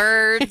Yes.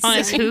 words. On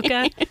his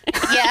hookah.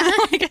 Yeah.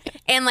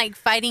 And like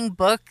fighting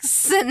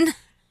books and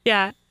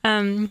Yeah.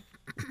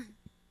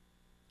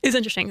 It's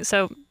interesting.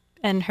 So,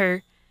 and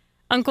her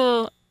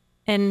uncle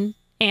and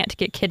aunt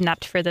get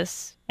kidnapped for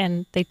this,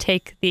 and they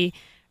take the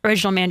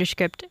original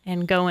manuscript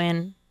and go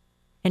in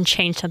and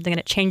change something, and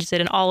it changes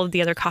it in all of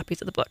the other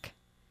copies of the book.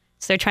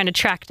 So they're trying to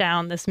track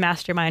down this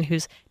mastermind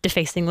who's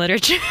defacing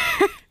literature.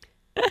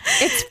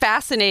 It's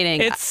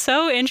fascinating. It's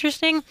so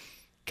interesting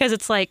because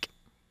it's like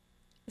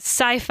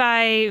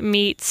sci-fi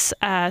meets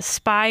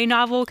spy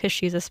novel because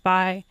she's a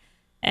spy,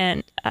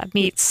 and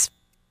meets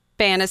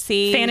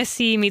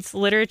fantasy meets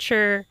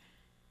literature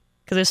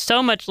because there's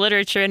so much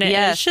literature in it. Yes.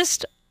 And it's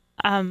just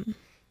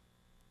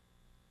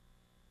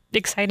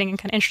exciting and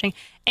kind of interesting.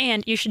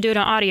 And you should do it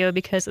on audio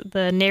because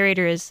the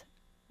narrator is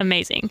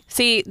amazing.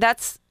 See,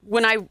 that's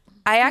when I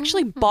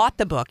actually bought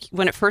the book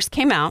when it first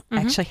came out.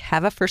 I actually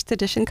have a first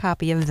edition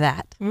copy of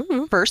that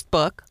first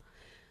book.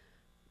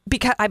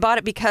 Because I bought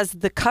it because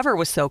the cover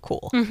was so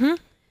cool.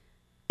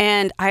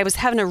 And I was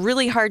having a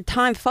really hard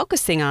time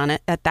focusing on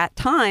it at that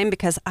time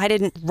because I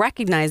didn't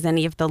recognize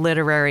any of the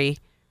literary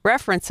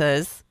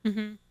references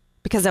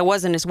because I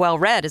wasn't as well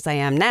read as I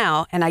am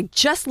now. And I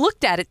just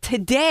looked at it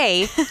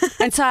today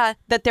and saw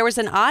that there was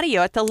an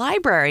audio at the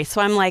library.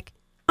 So I'm like,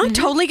 I'm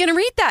totally going to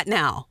read that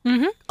now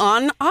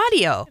on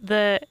audio.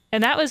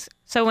 And that was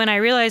so when I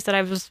realized that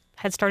I was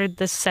had started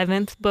the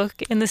 7th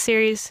book in the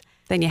series.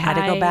 Then you had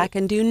to go back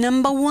and do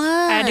number 1.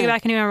 I had to go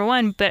back and do number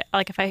 1, but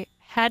like if I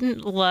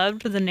hadn't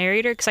loved the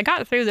narrator, because I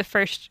got through the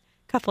first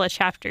couple of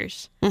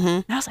chapters,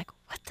 and I was like,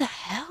 what the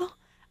hell?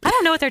 I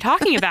don't know what they're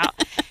talking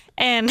about.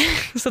 And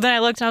so then I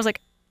looked and I was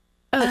like,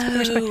 oh, that's pretty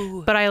much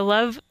fine. But I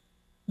love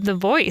the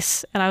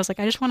voice. And I was like,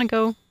 I just want to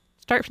go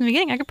start from the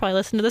beginning. I could probably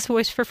listen to this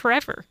voice for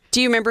forever.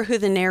 Do you remember who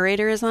the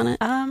narrator is on it?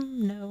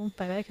 No,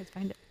 but I could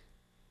find it.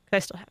 Because I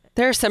still have it.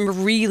 There are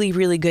some really,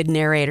 really good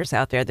narrators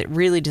out there that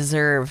really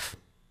deserve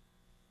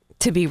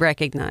to be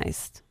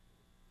recognized.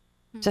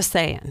 Just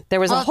saying. There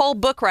was a whole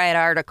Book Riot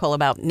article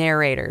about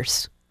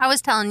narrators. I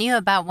was telling you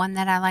about one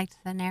that I liked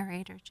the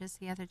narrator just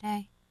the other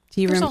day.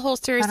 There's a whole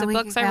series About of a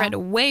week books I ago. read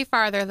way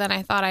farther than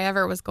I thought I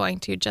ever was going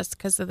to just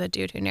because of the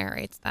dude who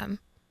narrates them.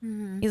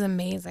 He's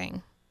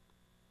amazing.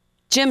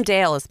 Jim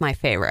Dale is my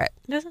favorite.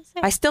 It doesn't say.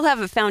 I still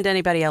haven't found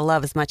anybody I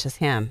love as much as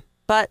him,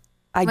 but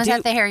I Was do.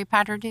 that the Harry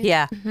Potter dude?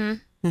 Yeah.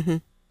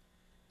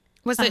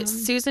 Was it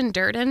Susan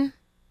Durden?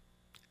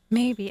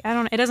 Maybe. I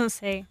don't know. It doesn't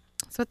say.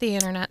 That's what the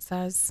internet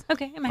says.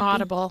 Okay, it might be.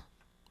 Audible.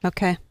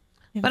 Okay.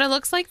 But it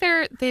looks like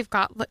they've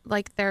got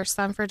like there's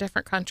some for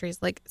different countries.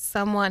 Like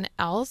someone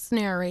else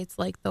narrates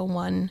like the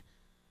one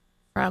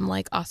from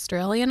like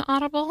Australian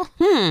Audible.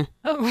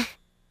 Oh.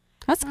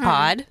 That's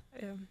odd.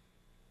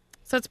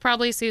 So it's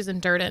probably Susan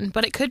Durden,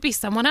 but it could be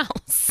someone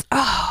else.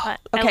 I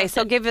Okay, loved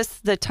so it. give us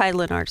the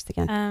title and artist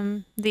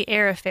again. The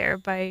Air Affair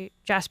by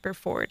Jasper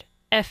Forde.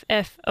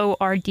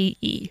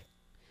 Fforde.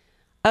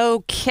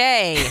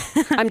 Okay.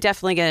 I'm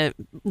definitely going to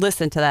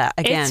listen to that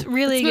again. It's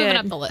really It's good. moving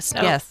up the list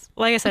now. Yes.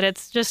 Like I said,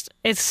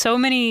 it's so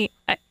many,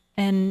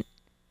 and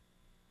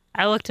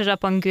I looked it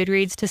up on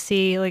Goodreads to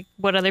see like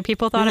what other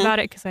people thought about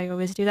it, because I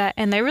always do that.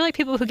 And there were like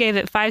people who gave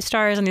it 5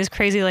 stars and these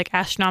crazy like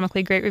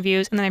astronomically great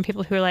reviews, and then there are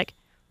people who are like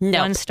No.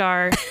 1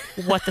 star,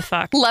 what the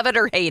fuck. Love it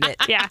or hate it.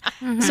 Yeah.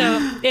 So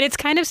it's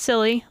kind of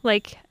silly,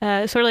 like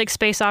sort of like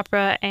space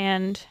opera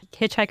and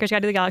Hitchhiker's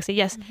Guide to the Galaxy.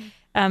 Yes.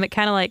 It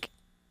kind of like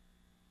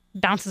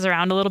bounces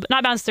around a little bit.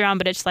 Not bounces around,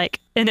 but it's like,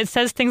 and it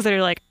says things that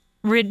are like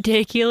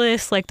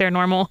ridiculous, like they're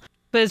normal.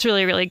 But it's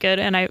really, really good,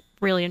 and I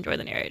really enjoy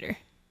the narrator.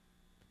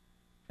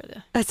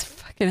 That's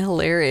fucking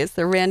hilarious.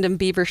 The random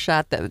beaver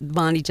shot that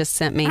Bonnie just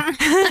sent me.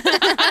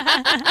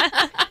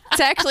 It's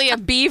actually a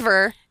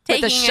beaver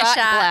with Taking a a shot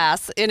shot.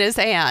 glass in his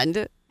hand.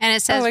 And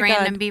it says Oh my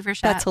random God. beaver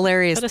shot. That's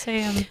hilarious. What to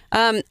say?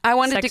 I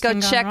wanted to go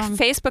Sexting gone check wrong.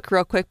 Facebook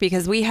real quick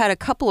because we had a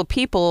couple of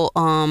people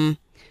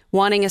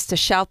wanting us to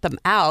shout them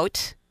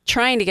out,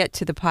 trying to get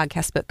to the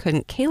podcast but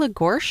couldn't. Kayla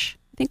Gorsh,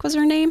 I think was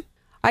her name.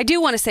 I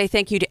do want to say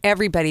thank you to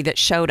everybody that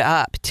showed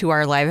up to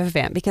our live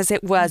event because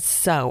it was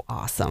so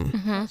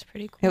awesome. That's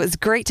pretty cool. It was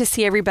great to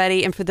see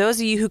everybody. And for those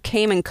of you who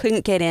came and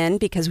couldn't get in,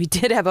 because we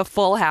did have a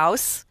full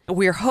house,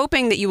 we're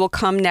hoping that you will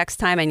come next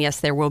time. And yes,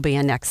 there will be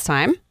a next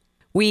time.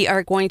 We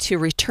are going to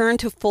return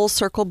to Full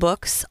Circle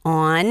Books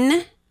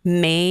on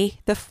May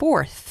the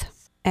 4th,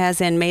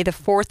 as in May the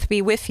 4th be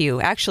with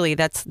you. Actually,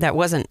 that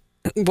wasn't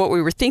what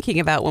we were thinking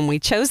about when we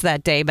chose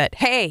that day. But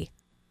hey,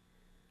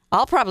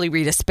 I'll probably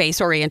read a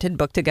space-oriented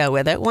book to go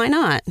with it. Why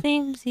not?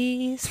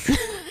 Samesies.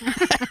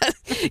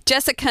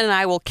 Jessica and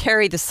I will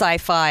carry the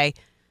sci-fi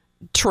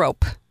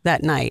trope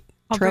that night.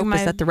 I'll bring Trope, is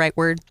my- that the right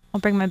word?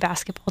 I'll bring my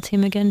basketball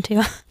team again,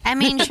 too. I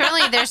mean,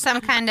 surely there's some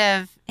kind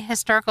of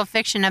historical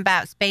fiction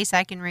about space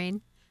I can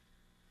read.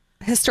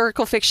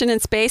 Historical fiction in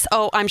space?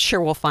 Oh, I'm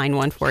sure we'll find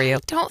one for you.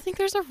 Don't think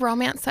there's a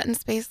romance set in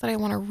space that I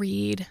want to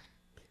read.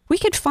 We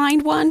could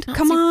find one.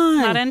 Come on.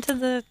 Not into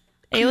the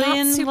I'm not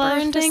alien super love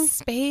into thing.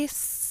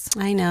 space.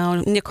 I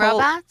know. Nicole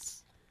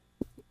Robots?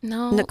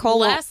 No, Nicole-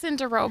 less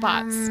into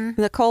robots.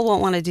 Nicole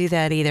won't want to do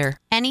that either.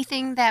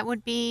 Anything that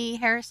would be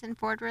Harrison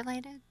Ford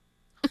related?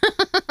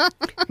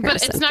 But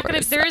it's not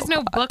going to. There is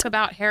no book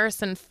about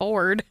Harrison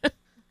Ford.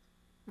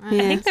 I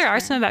think there are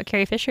some about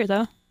Carrie Fisher,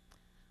 though.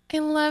 I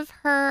love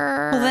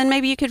her. Well, then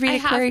maybe you could read I a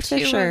have Carrie 2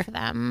 Fisher. of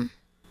them.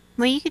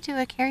 Well, you could do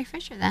a Carrie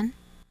Fisher then.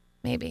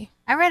 Maybe.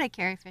 I read a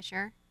Carrie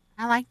Fisher.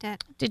 I liked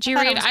it. Did I you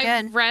thought it read? was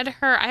I've good. read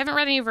her. I haven't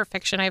read any of her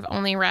fiction. I've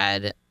only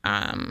read.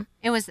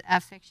 It was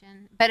a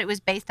fiction, but it was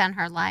based on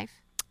her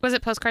life. Was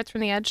it Postcards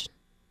from the Edge,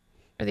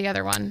 or the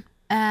other one?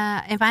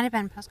 It might have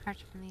been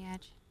Postcards from the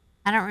Edge.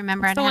 I don't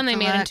remember. It's the I'd one have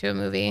they to made look. into a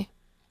movie.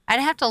 I'd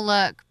have to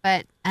look,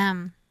 but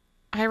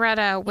I read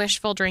a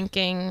Wishful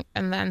Drinking,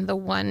 and then the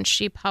one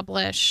she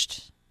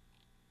published,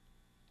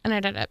 and it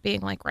ended up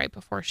being like right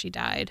before she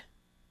died.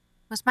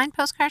 was mine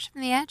Postcards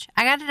from the Edge?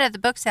 I got it at the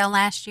book sale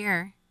last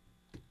year.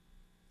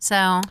 So,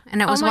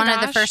 and it was my one of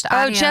the gosh. first Oh,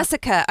 audio.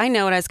 Jessica, I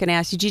know what I was going to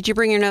ask you. Did you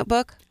bring your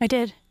notebook? I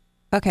did.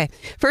 Okay.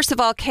 First of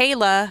all,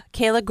 Kayla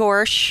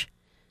Gorsh,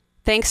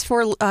 thanks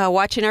for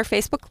watching our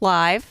Facebook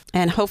Live.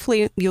 And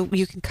hopefully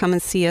you can come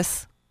and see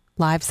us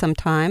live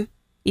sometime,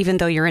 even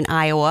though you're in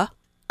Iowa.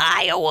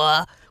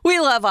 Iowa. We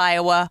love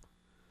Iowa.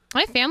 I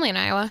have family in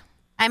Iowa.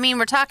 I mean,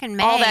 we're talking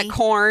May. All that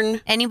corn.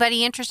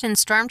 Anybody interested in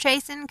storm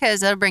chasing?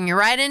 Because it'll bring you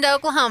right into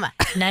Oklahoma.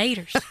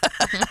 Nighters.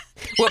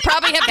 We'll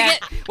probably have to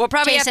get. We'll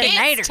probably have to Jason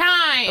get. Nader.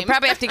 Time. We'll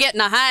probably have to get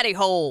in a hidey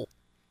hole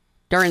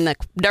during the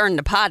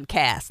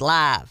podcast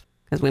live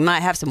because we might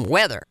have some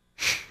weather.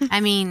 I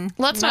mean,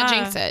 Let's not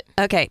jinx it.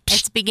 Okay.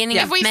 it's beginning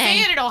If of we May.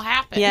 say it, it'll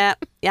happen. Yeah,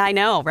 I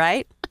know,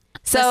 right?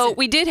 So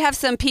we did have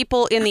some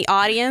people in the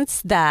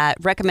audience that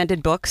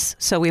recommended books.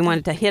 So we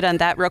wanted to hit on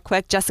that real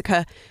quick.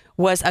 Jessica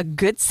was a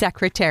good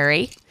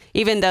secretary,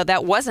 even though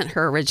that wasn't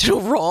her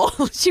original role.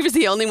 She was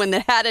the only one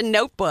that had a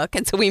notebook.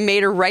 And so we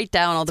made her write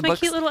down all the My books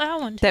cute little owl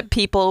one. Too. that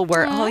people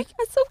were, oh, yeah,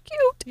 so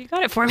cute. You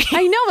got it for me.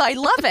 I know, I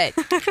love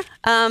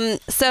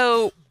it.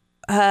 So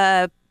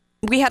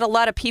we had a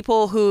lot of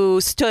people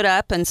who stood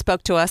up and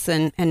spoke to us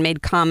and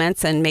made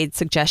comments and made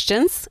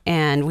suggestions.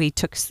 And we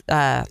took...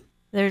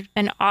 There's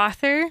an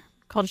author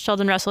called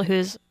Sheldon Russell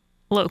who's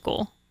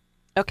local.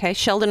 Okay,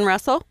 Sheldon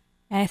Russell.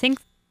 And I think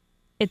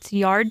it's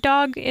Yard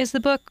Dog is the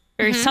book,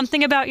 or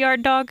something about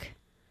Yard Dog.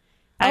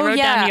 I wrote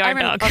down Yard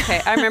Dog.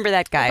 Okay, I remember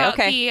that guy. About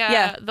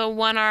Okay, the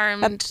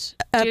one-armed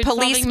a dude solving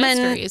policeman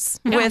mysteries.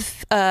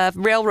 with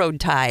railroad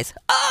ties.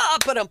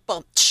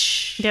 Ba-dum-bum.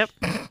 Yep.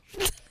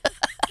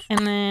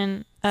 And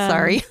then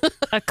Sorry.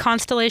 A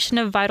Constellation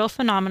of Vital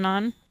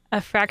Phenomenon,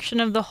 A Fraction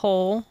of the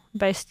Whole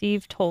by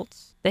Steve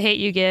Toltz. The Hate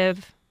You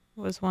Give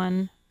was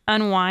one.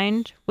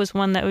 Unwind was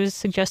one that was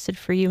suggested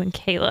for you and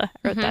Kayla.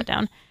 I wrote that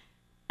down.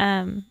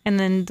 And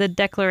then The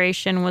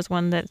Declaration was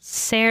one that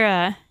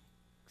Sarah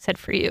said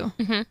for you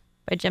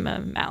by Gemma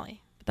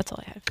Malley. That's all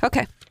I had.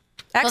 Okay,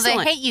 Well, excellent.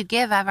 The Hate You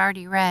Give, I've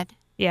already read.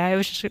 Yeah, it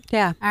was just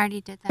Yeah, I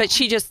already did that. but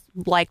she just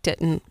liked it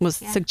and was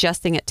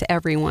suggesting it to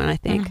everyone, I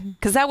think.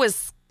 Because that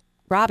was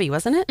Robbie,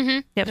 wasn't it?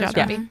 yep, It was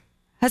Robbie. Robbie.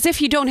 As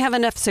if you don't have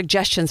enough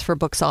suggestions for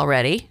books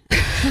already.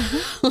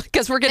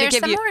 Because we're going to There's give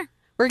some you more.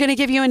 we're going to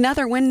give you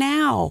another one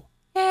now.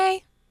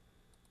 Yay.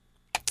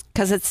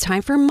 Because it's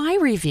time for my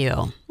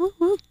review.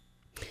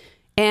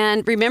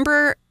 And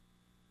remember,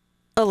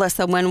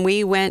 Alyssa, when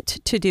we went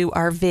to do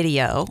our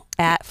video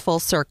at Full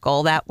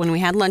Circle, that when we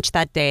had lunch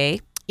that day,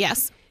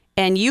 Yes.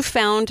 and you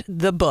found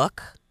the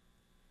book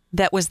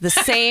that was the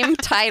same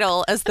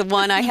title as the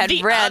one I had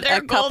The read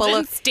other a couple Golden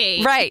of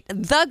State. Right,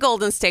 the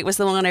Golden State was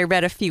the one I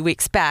read a few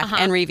weeks back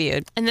and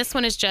reviewed. And this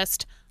one is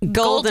just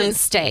Golden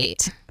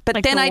State. But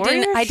Like then the I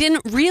Warriors?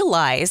 didn't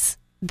realize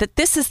that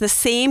this is the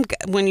same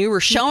when you were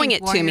showing You it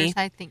think to me. Warriors,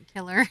 I think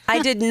Killer.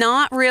 I did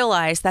not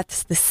realize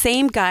that's the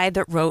same guy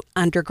that wrote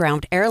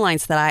Underground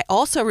Airlines that I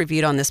also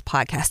reviewed on this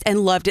podcast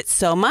and loved it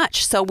so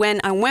much. So when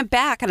I went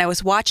back and I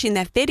was watching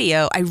that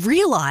video, I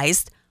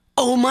realized,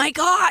 oh my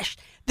gosh,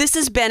 this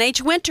is Ben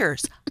H.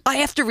 Winters. I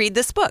have to read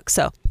this book.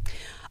 So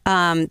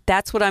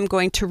that's what I'm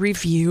going to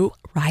review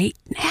right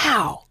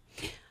now.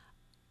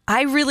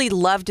 I really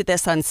loved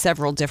this on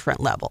several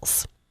different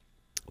levels.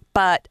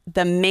 But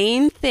the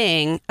main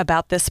thing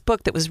about this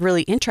book that was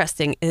really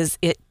interesting is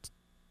it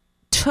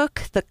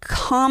took the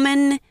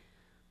common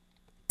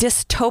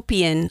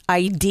dystopian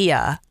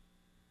idea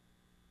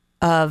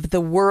of the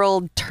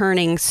world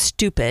turning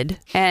stupid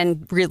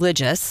and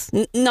religious.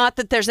 Not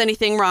that there's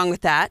anything wrong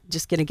with that.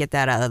 Just going to get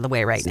that out of the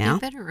way right now.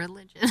 Better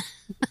religion.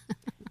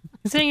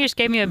 Considering you just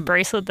gave me a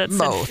bracelet that said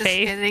Both. Just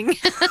faith. kidding.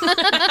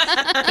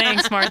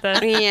 Thanks, Martha.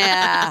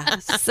 Yeah.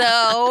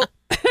 So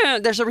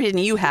there's a reason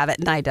you have it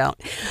and I don't.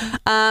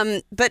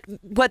 But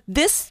what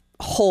this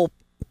whole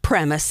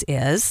premise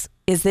is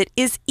that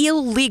it's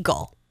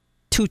illegal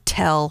to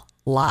tell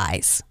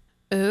lies.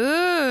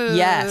 Ooh.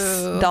 Yes.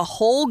 The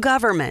whole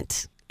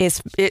government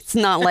it's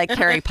not like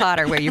Harry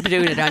Potter where you're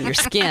doing it on your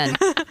skin.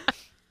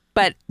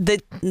 But the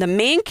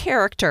main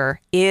character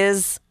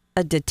is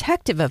a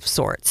detective of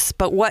sorts.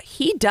 But what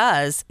he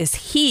does is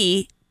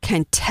he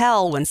can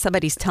tell when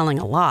somebody's telling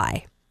a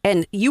lie.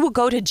 And you will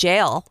go to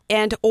jail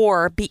and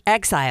or be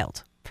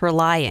exiled for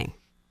lying.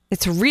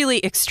 It's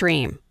really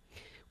extreme.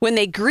 When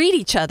they greet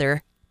each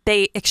other,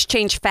 they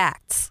exchange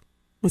facts.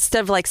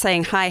 Instead of like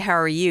saying, hi, how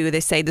are you? They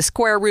say the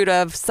square root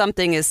of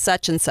something is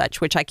such and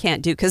such, which I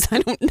can't do because I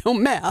don't know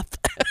math.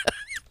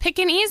 Pick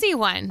an easy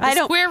one. I The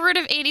don't- square root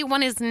of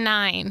 81 is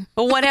 9.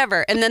 But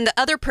whatever. And then the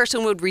other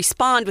person would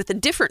respond with a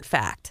different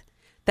fact.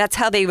 That's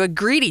how they would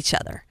greet each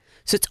other.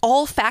 So it's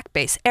all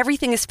fact-based.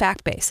 Everything is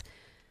fact-based.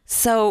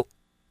 So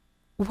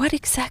what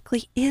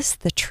exactly is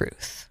the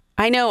truth?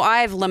 I know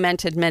I've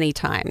lamented many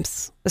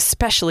times,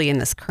 especially in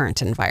this current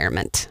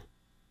environment.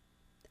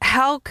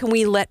 How can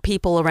we let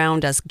people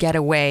around us get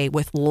away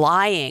with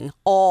lying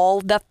all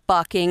the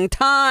fucking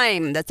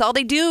time? That's all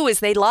they do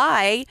is they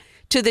lie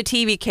to the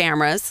TV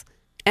cameras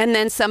and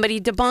then somebody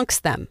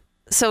debunks them.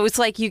 So it's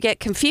like you get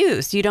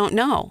confused. You don't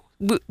know.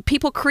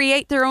 People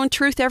create their own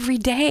truth every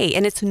day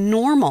and it's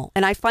normal.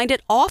 And I find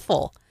it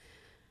awful.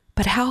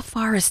 But how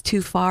far is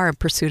too far in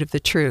pursuit of the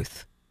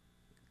truth?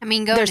 I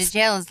mean, going There's- to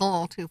jail is a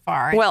little too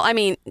far. Well, I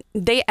mean,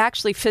 they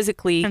actually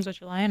physically Depends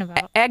what you're lying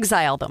about.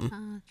 exile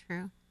them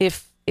True.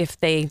 if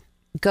they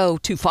go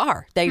too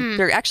far.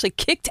 They're actually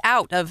kicked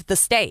out of the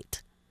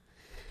state.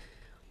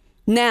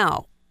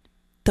 Now,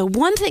 the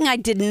one thing I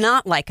did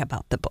not like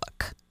about the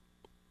book,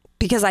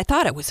 because I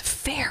thought it was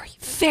very,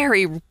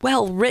 very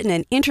well written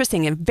and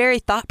interesting and very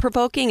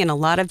thought-provoking in a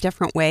lot of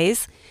different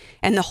ways.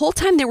 And the whole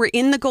time they were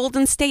in the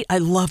Golden State, I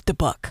loved the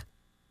book.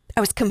 I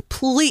was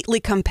completely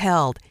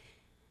compelled.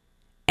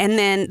 And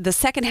then the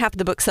second half of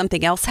the book,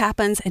 something else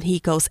happens and he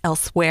goes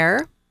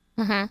elsewhere.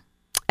 Mm-hmm.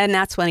 And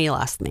that's when he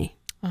lost me.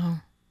 Oh.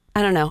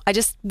 I don't know. I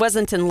just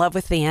wasn't in love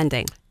with the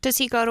ending. Does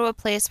he go to a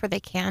place where they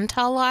can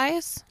tell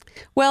lies?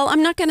 Well,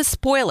 I'm not going to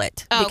spoil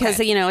it Oh, because,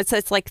 okay.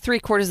 it's like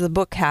 3/4 of the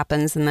book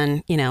happens and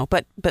then,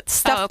 but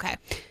stuff. Oh, okay.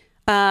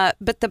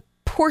 But the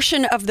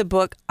portion of the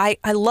book, I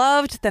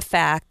loved the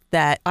fact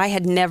that I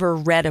had never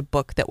read a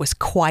book that was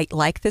quite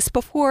like this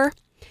before.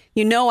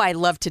 I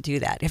love to do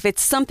that. If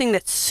it's something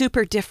that's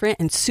super different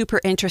and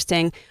super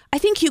interesting, I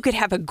think you could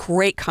have a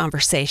great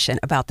conversation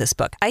about this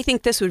book. I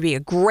think this would be a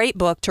great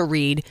book to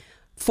read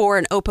for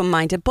an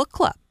open-minded book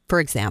club, for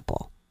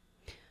example.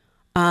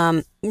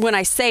 When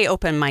I say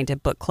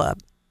open-minded book club,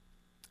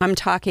 I'm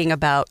talking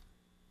about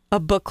a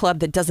book club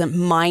that doesn't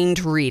mind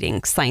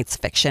reading science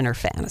fiction or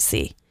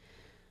fantasy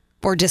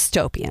or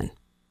dystopian.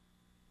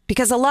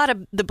 Because a lot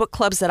of the book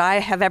clubs that I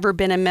have ever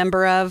been a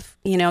member of,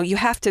 you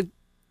have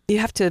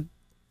to,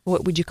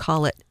 what would you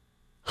call it?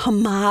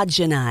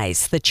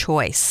 Homogenize the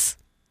choice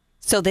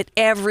so that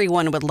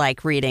everyone would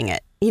like reading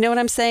it. You know what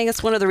I'm saying?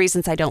 It's one of the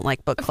reasons I don't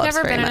like book clubs I've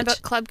never very been in much.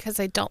 a book club because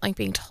I don't like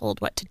being told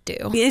what to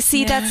do. You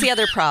see, that's the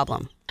other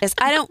problem. Is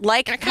I don't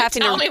like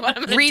having tell me what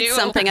I'm to gonna read do.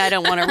 something I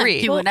don't want to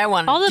read. Do what I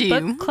want All the to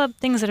do. book club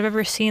things that I've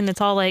ever seen that's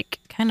all like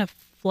kind of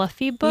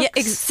fluffy books.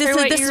 Yeah, this for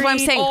what is you what I'm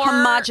read. saying. Or-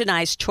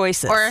 Homogenized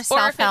choices. Or Or if it's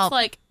self-help.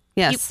 like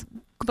yes.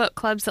 book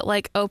clubs that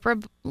like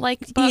Oprah like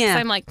books, Yeah.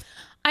 I'm like,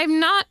 I'm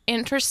not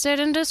interested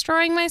in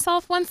destroying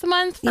myself once a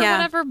month for Yeah.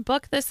 whatever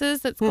book this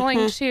is that's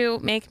going to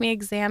make me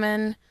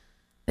examine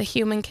the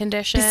human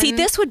condition. But see,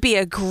 this would be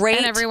a great.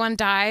 and everyone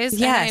dies.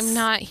 Yes. And I'm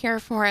not here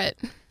for it.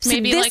 So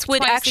Maybe this like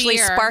would twice a actually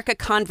year. spark a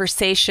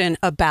conversation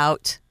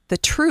about the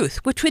truth,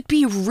 which would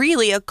be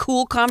really a cool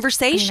I mean,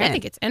 conversation. I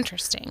think it's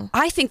interesting.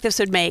 I think this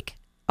would make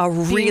a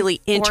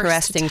really Being forced to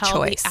interesting tell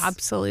choice. The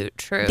absolute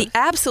truth. The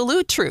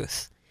absolute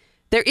truth.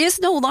 There is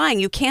no lying.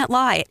 You can't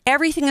lie.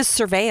 Everything is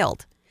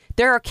surveilled.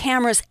 There are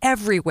cameras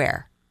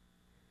everywhere.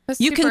 That's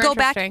You can super go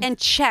back interesting. and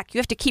check. You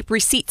have to keep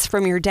receipts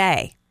from your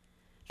day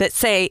that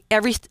say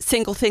every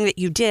single thing that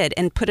you did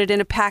and put it in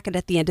a packet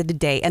at the end of the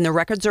day, and the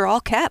records are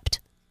all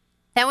kept.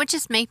 That would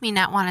just make me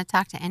not want to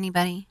talk to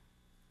anybody.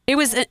 It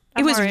was I'm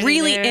already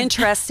really there.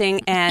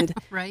 interesting and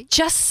Right.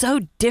 just so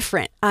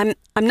different. I'm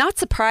not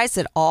surprised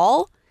at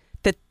all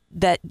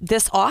that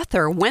this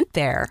author went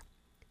there,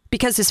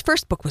 because his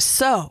first book was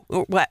well,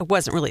 it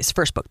wasn't really his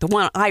first book. The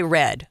one I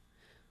read,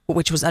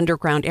 which was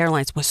Underground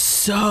Airlines, was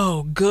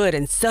so good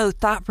and so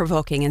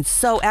thought-provoking and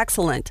so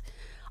excellent.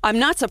 I'm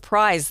not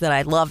surprised that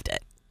I loved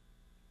it,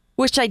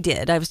 which I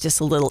did. I was just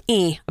a little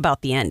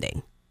about the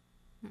ending.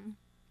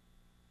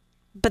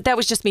 But that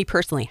was just me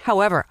personally.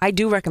 However, I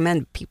do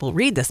recommend people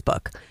read this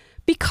book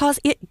because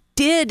it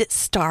did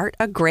start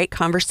a great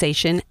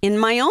conversation in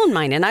my own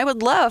mind. And I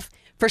would love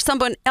for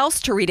someone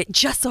else to read it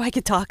just so I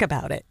could talk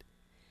about it.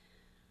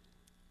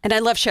 And I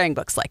love sharing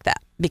books like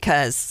that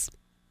because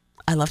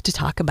I love to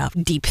talk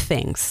about deep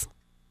things.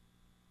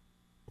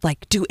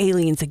 Like, do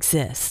aliens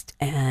exist?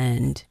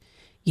 And,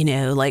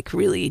 like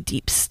really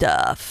deep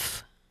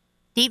stuff.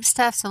 Deep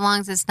stuff, so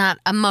long as it's not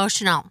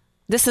emotional.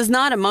 This is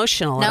not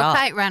emotional No at all.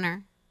 kite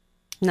runner.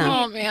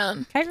 No. Oh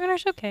man. Kite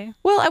Runner's okay.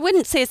 Well, I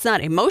wouldn't say it's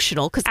not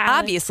emotional because Alex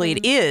obviously it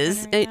and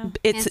is. Runner, yeah.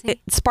 Nancy? It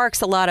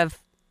sparks a lot of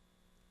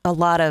I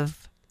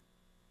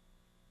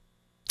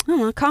don't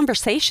know,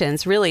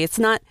 conversations. Really, it's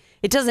not.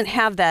 It doesn't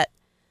have that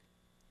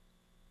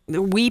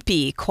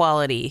weepy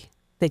quality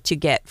that you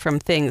get from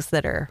things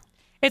that are.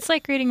 It's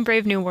like reading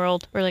Brave New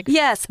World or like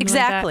Yes, something like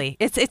that. exactly.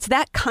 It's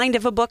that kind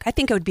of a book. I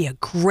think it would be a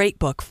great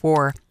book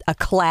for a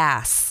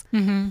class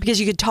because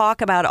you could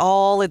talk about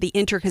all of the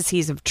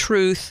intricacies of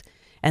truth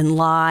and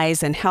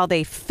lies and how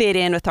they fit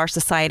in with our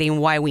society and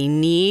why we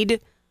need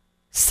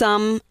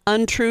some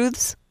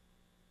untruths,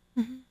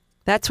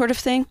 that sort of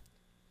thing.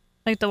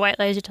 Like the white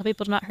lies you tell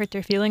people to not hurt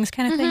their feelings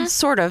kind of thing.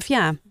 Sort of,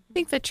 yeah. I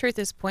think the truth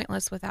is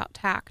pointless without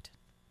tact.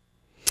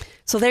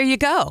 So there you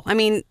go. I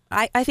mean,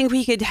 I think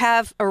we could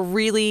have a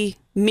really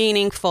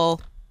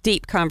meaningful,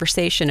 deep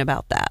conversation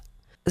about that.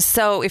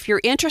 So if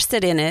you're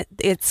interested in it,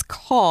 it's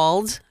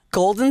called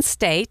Golden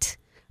State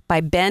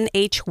by Ben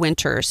H.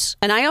 Winters.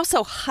 And I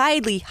also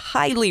highly,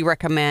 highly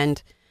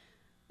recommend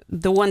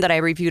the one that I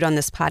reviewed on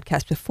this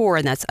podcast before,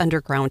 and that's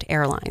Underground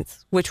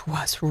Airlines, which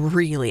was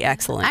really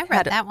excellent. I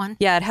read that one.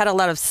 Yeah, it had a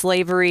lot of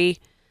slavery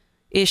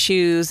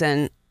issues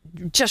and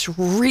just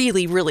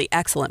really, really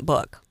excellent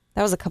book.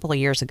 That was a couple of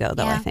years ago,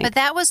 though, I think. But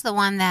that was the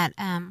one that,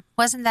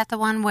 wasn't that the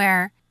one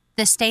where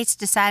the states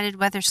decided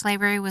whether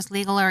slavery was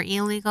legal or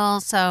illegal?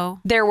 So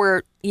There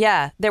were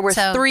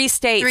so 3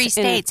 states. Three in-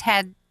 states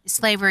had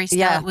slavery still.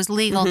 Yeah. It was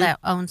legal that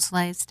owned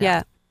slaves still.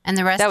 Yeah. And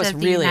the rest That was of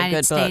the really a United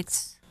good book.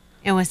 States,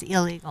 it was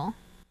illegal.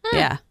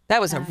 Yeah,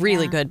 that was a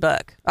really good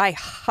book. I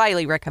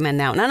highly recommend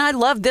that one. And I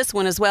love this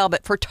one as well,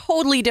 but for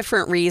totally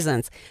different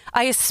reasons.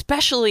 I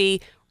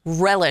especially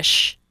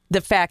relish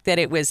the fact that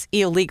it was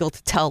illegal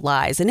to tell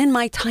lies. And in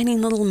my tiny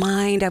little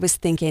mind, I was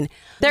thinking,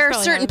 there are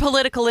probably certain have.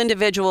 political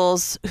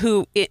individuals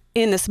who,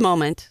 in this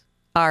moment,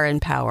 are in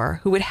power,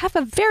 who would have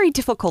a very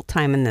difficult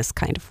time in this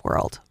kind of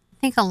world.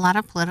 think a lot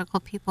of political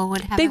people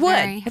would have They a would.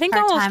 very I think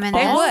hard almost time in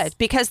They this would,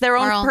 because their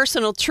own world.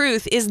 personal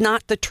truth is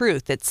not the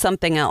truth. It's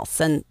something else.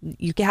 And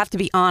you have to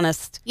be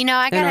honest. You know,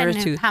 I in got order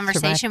in to a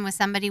conversation with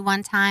somebody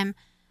one time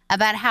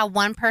about how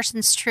one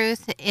person's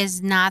truth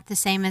is not the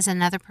same as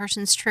another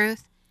person's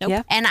truth.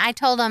 Yeah. And I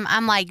told him,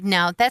 I'm like,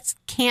 no, that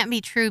can't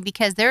be true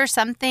because there are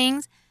some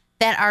things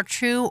that are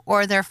true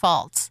or they're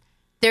false.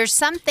 There's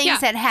some things Yeah.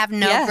 that have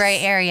no Yes. gray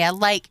area.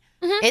 Like,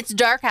 it's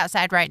dark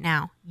outside right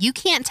now. You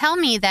can't tell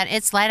me that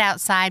it's light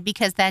outside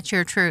because that's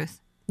your truth.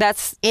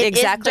 That's It is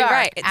exactly dark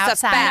right. It's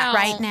outside a fact.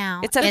 right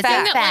now. It's a It's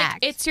fact. a fact.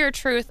 It's your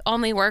truth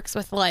only works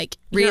with like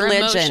Religion. your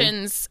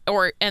emotions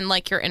and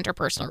like your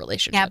interpersonal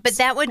relationships. Yeah, but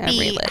that would And be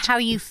religion. how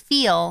you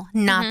feel,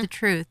 not the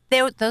truth.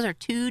 Those are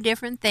two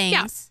different things.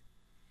 Yeah.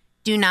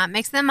 Do not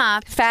mix them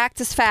up.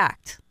 Fact is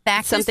fact.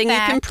 Fact is Something you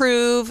can fact.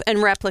 prove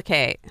and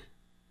replicate.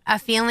 A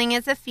feeling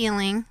is a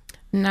feeling.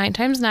 9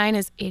 times 9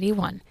 is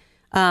 81.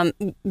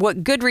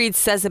 What Goodreads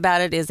says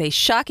about it is a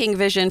shocking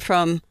vision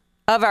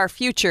of our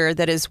future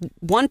that is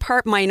one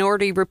part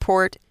Minority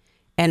Report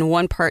and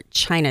one part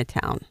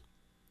Chinatown.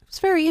 It's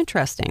very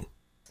interesting.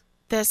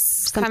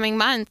 This coming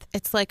month,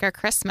 it's like our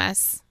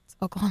Christmas. It's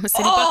Oklahoma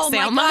City Oh book my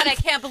sale God, month. I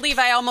can't believe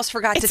I almost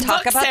forgot to It's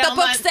talk book about sale the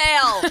book month.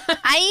 sale.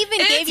 I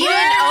even gave you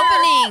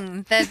an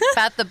opening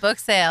about the book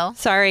sale.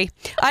 Sorry.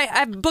 I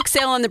have book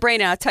sale on the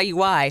brain, and I'll tell you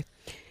why.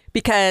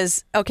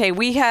 Because, okay,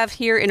 we have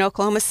here in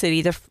Oklahoma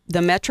City,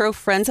 the Metro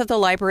Friends of the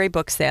Library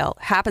book sale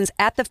happens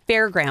at the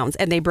fairgrounds,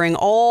 and they bring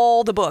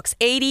all the books,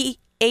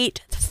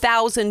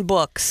 88,000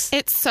 books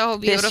It's so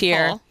beautiful. this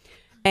year.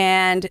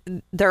 And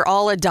they're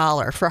all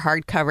 $1 for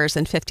hardcovers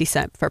and 50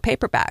 cents for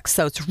paperbacks.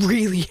 So it's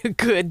really a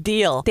good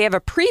deal. They have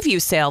a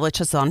preview sale, which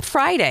is on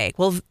Friday.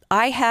 Well,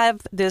 I have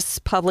this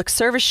public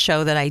service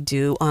show that I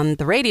do on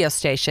the radio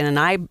station, and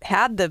I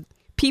had the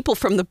people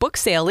from the book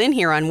sale in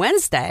here on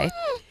Wednesday.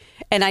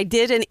 And I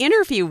did an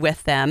interview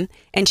with them,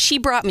 and she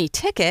brought me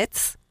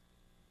tickets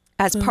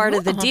as part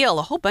of the deal,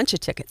 a whole bunch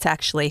of tickets,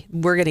 actually.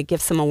 We're going to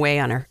give some away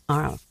on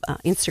our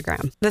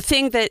Instagram. The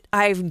thing that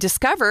I've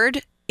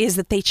discovered is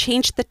that they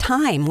changed the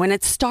time when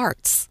it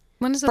starts.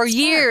 When does it For start?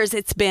 years,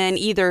 it's been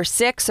either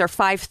 6 or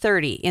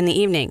 5:30 in the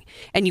evening.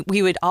 And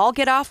we would all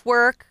get off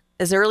work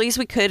as early as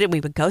we could, and we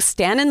would go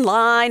stand in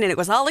line, and it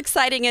was all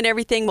exciting and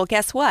everything. Well,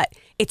 guess what?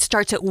 It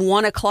starts at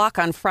 1 o'clock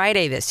on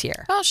Friday this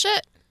year. Oh,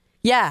 shit.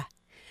 Yeah.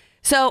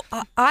 So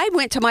I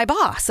went to my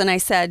boss and I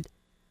said,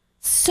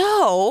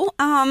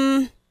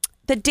 the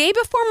day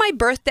before my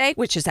birthday,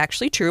 which is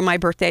actually true, my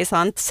birthday is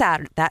on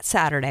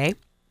Saturday,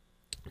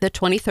 the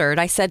 23rd,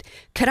 I said,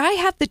 could I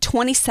have the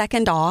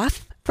 22nd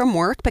off from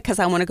work because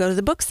I want to go to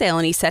the book sale?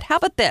 And he said, how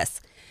about this?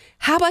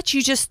 How about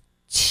you just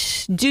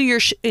do your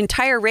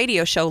entire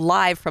radio show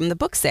live from the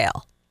book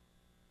sale?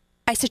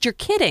 I said, you're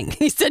kidding.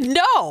 He said,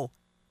 no.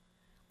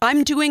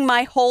 I'm doing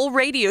my whole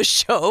radio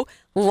show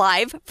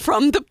live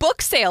from the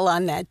book sale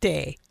on that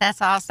day.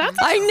 That's awesome. That's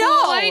a I cool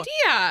know. idea.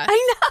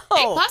 I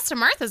know. A plus to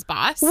Martha's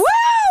boss. Woo!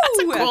 That's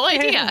a cool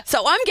idea.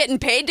 So I'm getting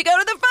paid to go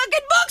to the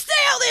fucking book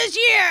sale this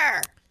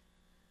year.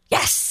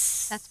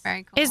 Yes. That's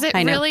very cool. Is it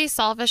I know. really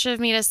selfish of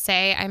me to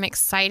say I'm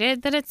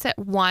excited that it's at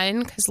 1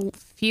 because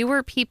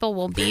fewer people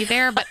will be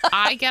there, but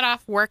I get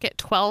off work at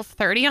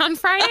 12:30 on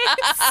Fridays?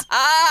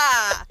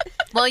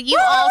 Well, you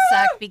all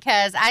suck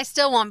because I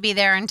still won't be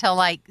there until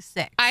like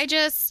 6.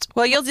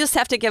 Well, you'll just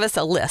have to give us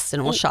a list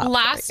and we'll shop.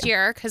 Last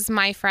year, because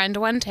my friend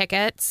won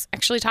tickets,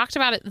 actually talked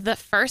about it the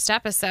first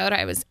episode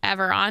I was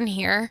ever on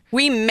here.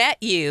 We met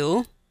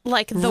you.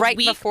 Like the Right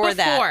week before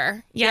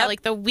that. Yeah, Yep.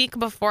 like the week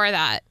before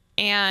that.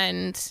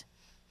 And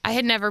I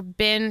had never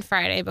been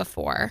Friday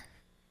before.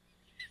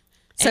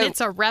 So and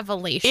it's a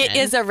revelation. It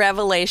is a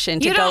revelation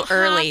to you go don't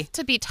early. have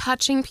to be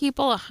touching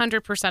people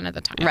 100% of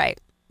the time. Right.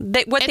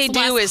 What they It's do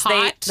less is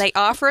hot. they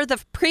offer the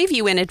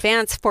preview in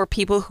advance for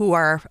people who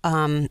are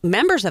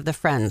members of the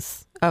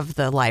Friends of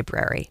the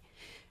Library.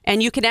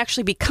 And you can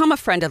actually become a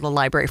friend of the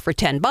library for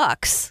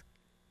 $10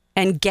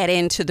 and get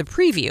into the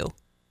preview.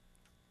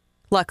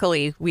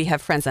 Luckily, we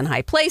have friends in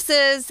high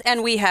places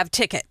and we have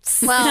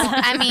tickets. Well,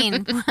 I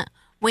mean,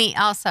 we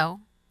also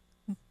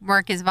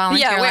work as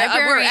volunteer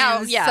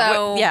librarians.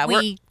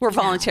 We're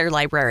volunteer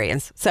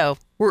librarians. So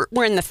we're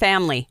in the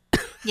family.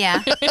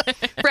 Yeah.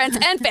 Friends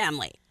and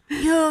family.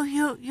 Your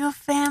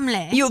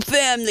family. Your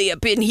family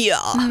up in here.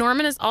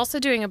 Norman is also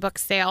doing a book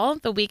sale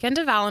the weekend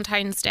of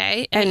Valentine's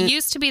Day. And it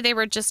used to be they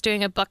were just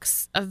doing a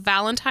books of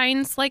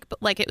Valentine's, like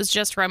it was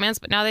just romance,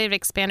 but now they've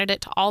expanded it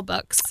to all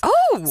books.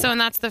 Oh. So,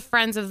 and that's the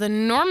Friends of the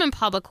Norman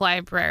Public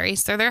Library.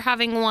 So they're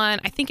having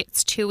one, I think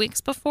it's 2 weeks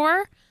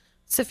before.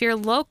 So if you're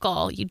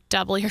local, you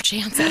double your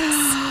chances.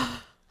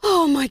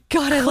 Oh my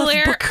God, I love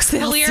book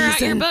sale clear season.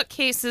 out your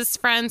bookcases,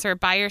 friends, or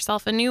buy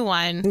yourself a new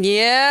one.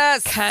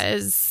 Yes.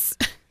 Because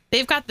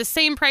they've got the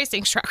same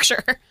pricing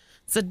structure.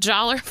 It's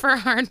 $1 for a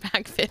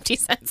hardback, 50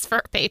 cents for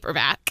a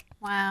paperback.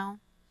 Wow.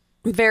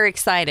 I'm very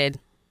excited.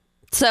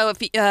 So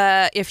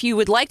if you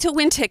would like to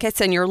win tickets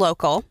and you're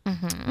local,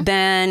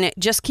 then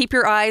just keep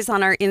your eyes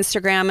on our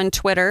Instagram and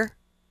Twitter.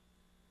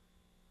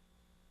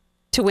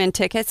 to win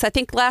tickets. I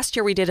think last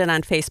year we did it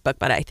on Facebook,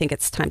 but I think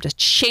it's time to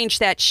change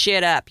that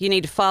shit up. You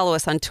need to follow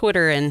us on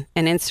Twitter and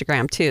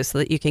Instagram too, so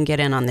that you can get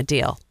in on the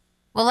deal.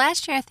 Well,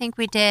 last year I think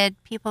we did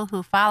people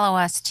who follow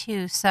us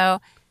too. So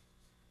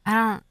I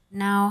don't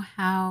know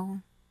how.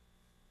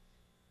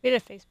 We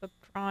did a Facebook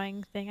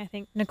drawing thing. I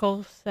think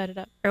Nicole set it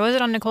up. Or was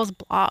it on Nicole's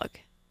blog?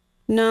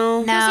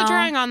 No. No. It was a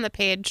drawing on the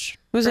page.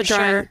 It was for a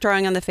drawing, sure.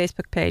 drawing on the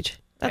Facebook page.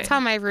 That's how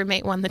my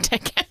roommate won the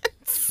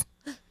tickets.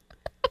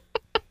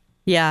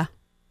 Yeah.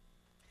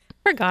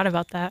 Forgot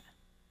about that.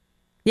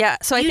 Yeah.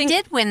 So I You think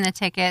did win the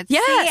tickets.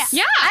 Yes. See,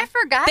 Yeah. I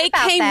forgot They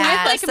about came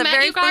that. with us the met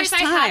very you guys. first I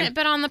time. hadn't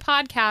been on the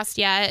podcast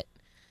yet.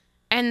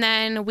 And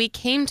then we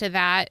came to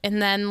that.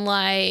 And then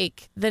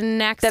like the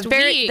next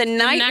week. the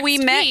night next we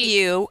met week,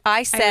 you,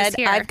 I said,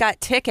 here. I've got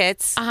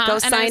tickets. Go and I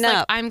was sign like,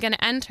 up. I'm going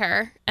to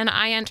enter. And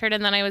I entered.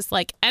 And then I was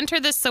like, enter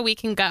this so we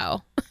can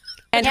go.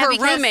 And Yeah, her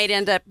because- roommate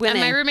ended up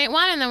winning. And my roommate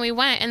won, and then we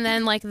went. And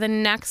then, like, the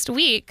next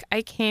week,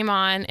 I came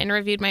on and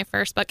reviewed my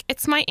first book.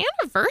 It's my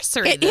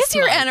anniversary. It this is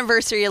your month.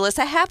 anniversary,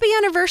 Alyssa. Happy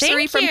anniversary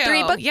Thank from you.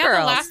 Three Book yeah, Girls.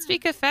 the last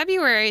week of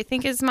February, I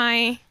think, is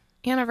my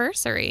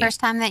anniversary. First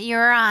time that you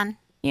were on.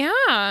 Yeah.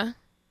 I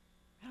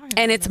don't even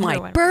And it's my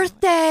remember when-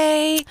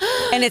 birthday.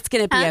 And it's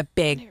going to be a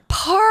big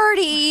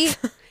party.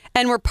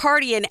 And we're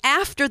partying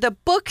after the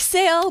book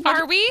sale.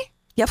 Are we?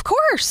 Yeah, of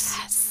course.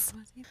 Yes.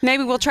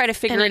 Maybe we'll try to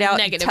figure In a it out and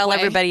negative tell way.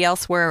 everybody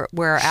else where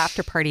our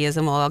after party is,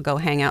 and we'll all go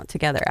hang out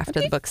together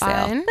after the book sale.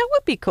 fun. That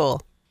would be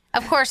cool.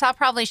 Of course, I'll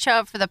probably show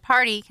up for the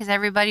party because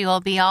everybody will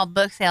be all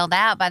book sailed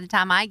out by the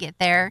time I get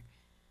there.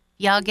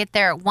 Y'all get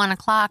there at 1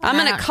 o'clock. I'm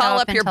going going to to call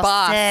up your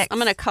boss. 6. I'm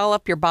going to call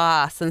up your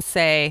boss and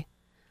say,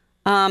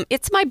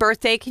 it's my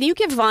birthday. Can you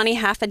give Vonnie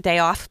half a day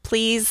off,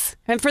 please?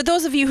 And for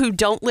those of you who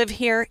don't live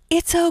here,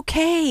 it's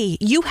okay.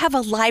 You have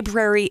a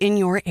library in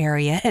your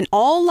area, and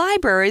all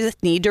libraries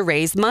need to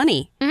raise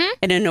money.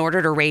 And in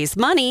order to raise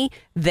money,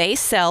 they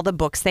sell the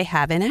books they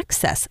have in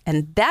excess.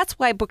 And that's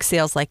why book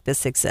sales like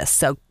this exist.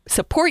 So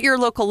support your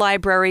local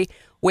library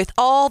with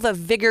all the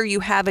vigor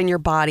you have in your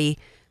body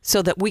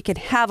so that we can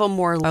have a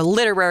more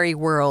literary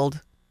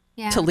world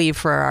Yeah. to leave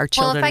for our Well,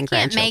 children if I and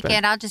can't make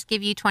grandchildren. it, I'll just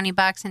give you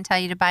 $20 and tell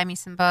you to buy me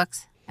some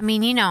books. I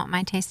mean, you know what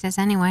my taste is,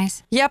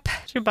 anyways. Yep.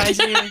 She buys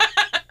you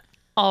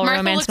all Martha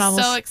romance looks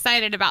novels. so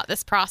excited about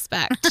this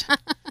prospect.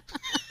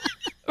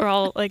 or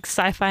all like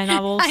sci-fi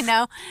novels. I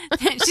know.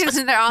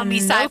 They're all me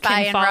No sci-fi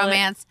can and follow it.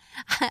 romance.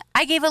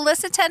 I gave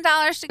Alyssa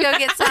 $10 to go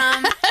get some,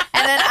 and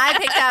then I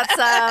picked out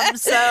some.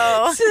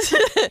 So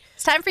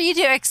it's time for you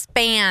to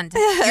expand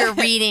your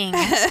reading,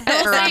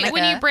 Veronica.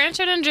 When you branch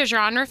it into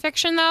genre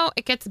fiction, though,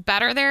 it gets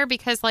better there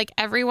because like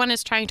everyone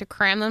is trying to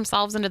cram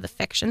themselves into the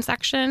fiction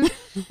section,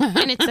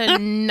 and it's a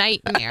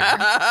nightmare.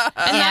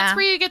 And that's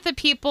where you get the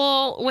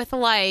people with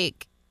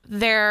like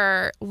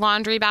their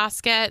laundry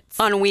baskets.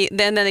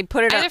 Then they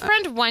put it I had on. a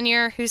friend one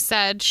year who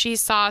said she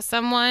saw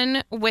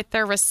someone with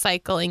their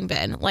recycling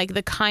bin, like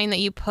the kind that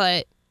you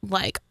put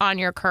like on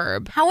your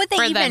curb. How would they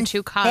for even them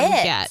to come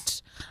fit?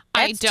 get?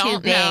 I That's too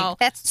don't big. know.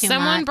 That's too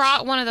Someone much.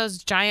 brought one of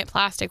those giant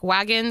plastic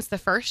wagons the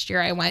first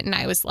year I went, and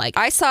I was like,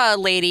 I saw a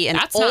lady, an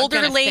That's not older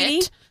gonna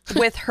lady, fit.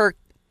 with her.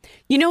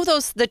 You know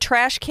the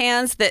trash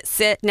cans that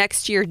sit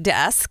next to your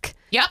desk.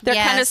 "Yep, They're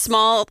kind of Yes.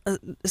 small,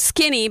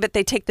 skinny, but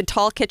they take the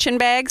tall kitchen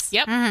bags.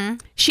 yep."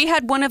 She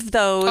had one of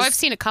those Oh, I've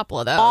seen a couple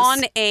of those.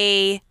 on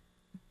a,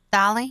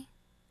 Dolly?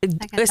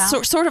 Like a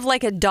doll? sort of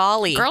like a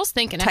dolly Girls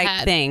thinking type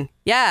ahead. thing.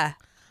 Yeah.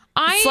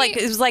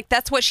 It was like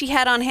that's what she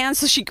had on hand,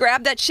 so she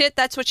grabbed that shit.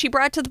 That's what she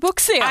brought to the book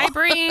sale. I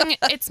bring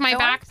it's my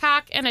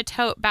backpack and a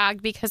tote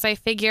bag because I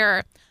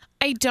figure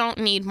I don't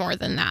need more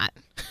than that.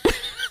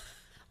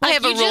 I Like,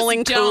 have a you just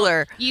rolling don't-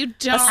 cooler. You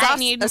don't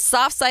need a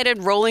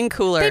soft-sided rolling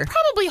cooler. They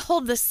probably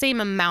hold the same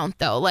amount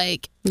though.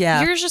 Like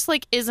Yeah. yours just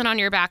like isn't on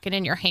your back and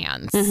in your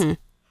hands.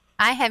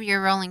 I have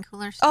your rolling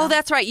cooler still. Oh,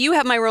 that's right. You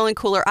have my rolling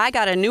cooler. I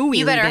got a new wheelie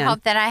You better bin.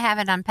 hope that I have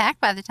it unpacked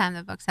by the time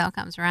the book sale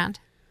comes around.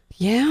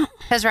 Yeah.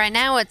 Because right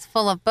now it's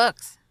full of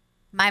books.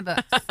 My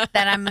books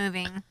that I'm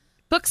moving.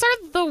 Books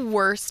are the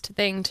worst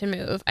thing to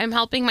move. I'm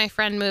helping my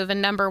friend move in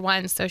number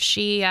 1, so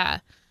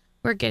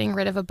we're getting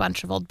rid of a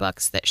bunch of old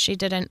books that she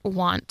didn't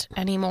want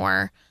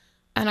anymore.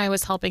 And I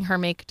was helping her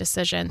make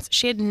decisions.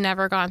 She had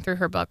never gone through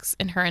her books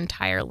in her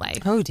entire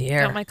life. Oh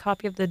dear. Got my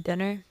copy of The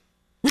Dinner.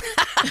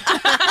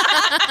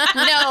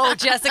 No,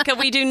 Jessica,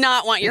 we do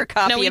not want your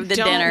copy No, we of the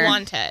don't dinner.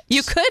 want it.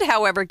 You could,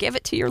 however, give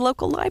it to your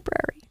local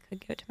library. Could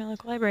give it to my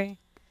local library.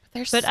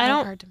 They're But so I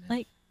don't hard to move.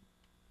 like.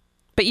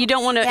 But you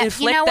don't want to Yeah,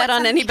 inflict you know that what on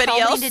somebody anybody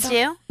told else. me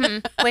to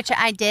do, which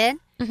I did,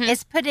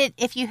 is put it,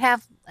 if you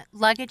have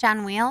luggage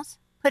on wheels,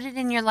 put it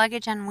in your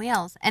luggage on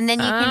wheels. And then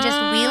you can just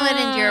wheel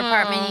it into your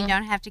apartment. You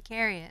don't have to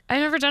carry it.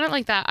 I've never done it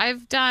like that.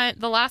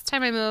 The last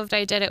time I moved,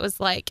 I did it was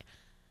like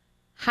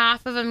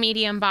half of a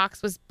medium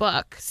box was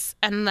books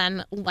and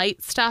then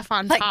light stuff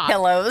on Like top.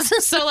 pillows.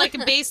 So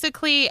like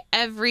basically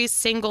every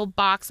single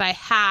box I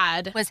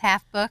had Was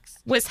half books.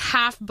 was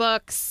half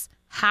books,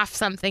 half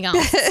something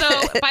else. So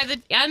by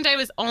the end, I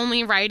was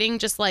only writing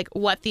just like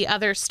what the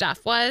other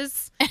stuff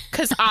was,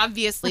 because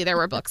obviously there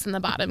were books in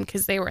the bottom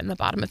because they were in the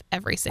bottom of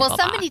every single Well,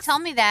 somebody box.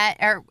 told me that,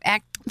 or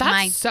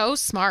That's so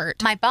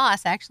smart. My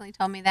boss actually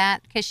told me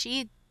that because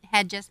she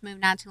had just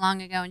moved not too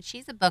long ago, and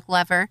she's a book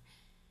lover.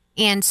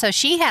 And so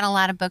she had a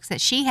lot of books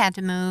that she had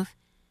to move.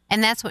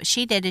 And that's what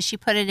she did is she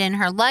put it in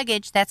her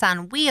luggage that's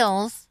on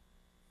wheels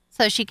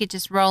so she could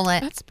just roll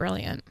it. That's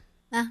brilliant.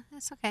 No,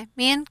 that's okay.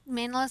 Me and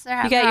Melissa are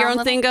having You got your our own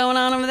little thing going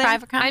on over there?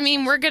 private I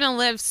mean, we're going to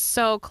live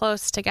so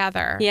close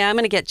together. Yeah, I'm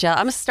going to get jealous.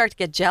 I'm going to start to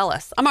get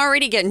jealous. I'm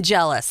already getting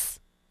jealous.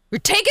 You're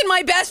taking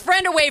my best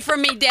friend away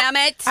from me, damn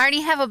it. I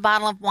already have a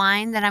bottle of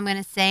wine that I'm going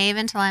to save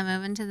until I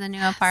move into the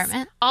new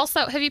apartment.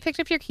 Also, have you picked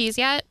up your keys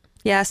yet?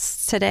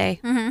 Yes, today.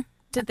 Mm-hmm.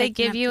 Did they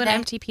give you an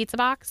empty pizza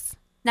box?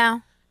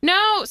 No.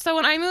 No. So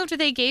when I moved,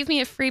 they gave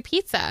me a free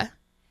pizza.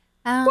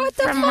 Oh, What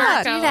the they didn't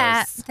fuck? do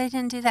that. They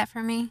didn't do that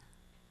for me.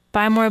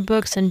 Buy more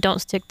books and don't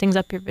stick things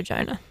up your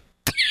vagina.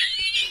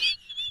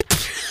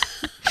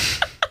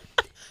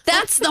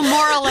 That's the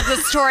moral of the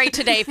story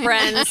today,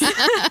 friends.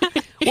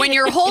 When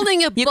you're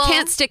holding a book, you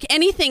can't stick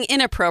anything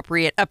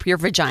inappropriate up your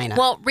vagina.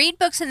 Well, read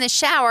books in the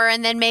shower,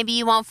 and then maybe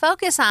you won't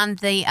focus on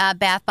the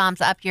bath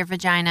bombs up your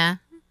vagina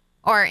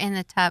or in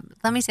the tub.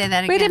 Let me say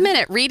that again. Wait a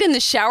minute. Read in the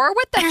shower?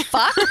 What the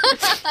fuck?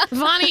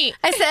 Vonnie,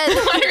 I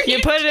said, You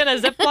put it in a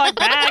Ziploc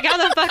bag? How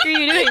the fuck are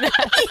you doing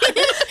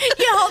that?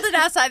 you hold it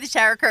outside the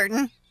shower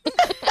curtain.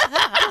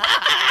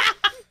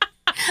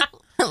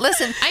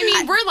 Listen, I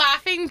mean, we're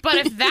laughing, but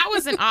if that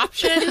was an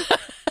option,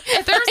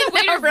 if there was a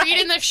way to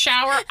read in the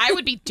shower, I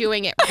would be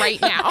doing it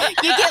right now.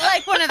 you get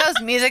like one of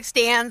those music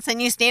stands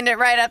and you stand it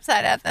right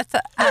upside up. That's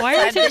Why are you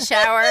outside the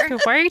shower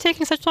Why are you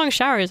taking such long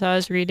showers? I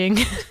was reading.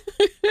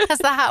 because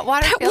the hot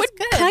water That feels would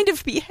good. kind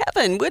of be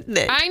heaven, wouldn't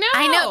it? I know.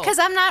 I know, because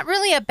I'm not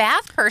really a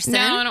bath person.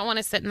 No, I don't want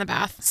to sit in the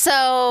bath.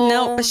 So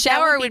No, a that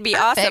shower would be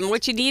perfect. awesome.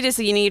 What you need is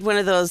you need one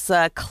of those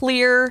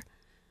clear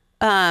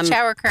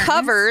Shower curtains.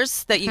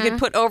 covers that you could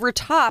put over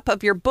top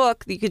of your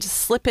book. You could just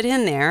slip it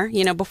in there,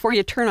 before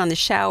you turn on the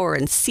shower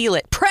and seal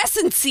it. Press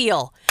and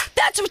seal.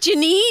 That's what you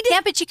need.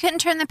 Yeah, but you couldn't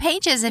turn the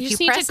pages if You you, just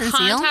need press to and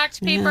seal.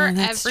 contact paper Yeah,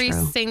 that's every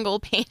true.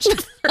 single page.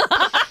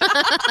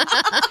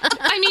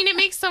 I mean, it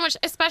makes so much,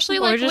 especially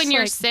Or like just, when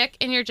you're like- sick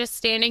and you're just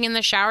standing in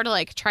the shower to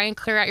like try and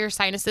clear out your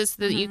sinuses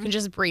so that you can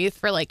just breathe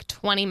for like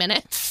 20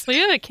 minutes. Well,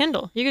 you have a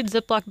Kindle. You could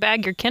Ziploc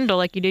bag your Kindle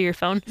like you do your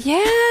phone.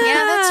 Yeah,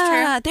 that's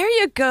true. There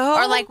you go.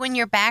 Or like when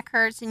your back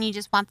hurts and you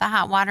just want the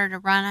hot water to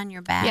run on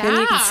your back. Yeah. and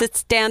you can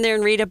sit down there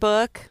and read a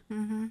book.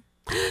 Mm-hmm.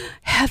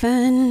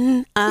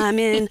 Heaven, I'm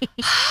in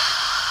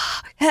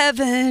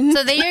heaven.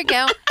 So there you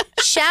go.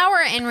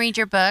 Shower and read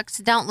your books.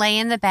 Don't lay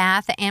in the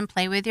bath and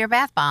play with your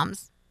bath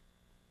bombs.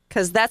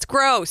 Because that's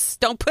gross.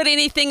 Don't put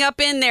anything up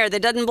in there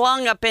that doesn't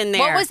belong up in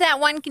there. What was that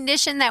one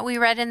condition that we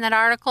read in that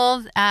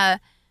article?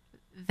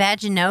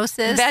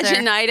 Vaginosis?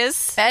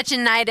 Vaginitis.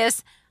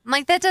 Vaginitis. I'm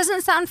like, that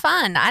doesn't sound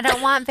fun. I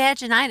don't want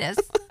vaginitis.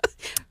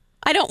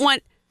 I don't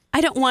want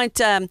foaming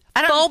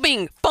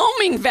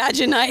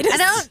vaginitis. I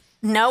don't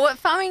know what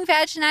foaming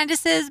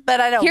vaginitis is, but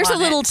I don't Here's a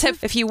want little it. tip.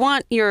 If you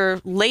want your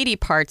lady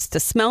parts to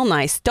smell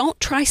nice, don't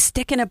try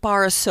sticking a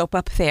bar of soap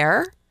up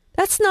there.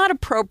 That's not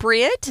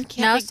appropriate. Can't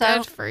No be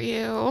soap. good for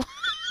you.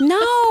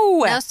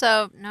 No. No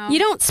soap. No. You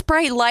don't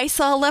spray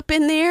Lysol up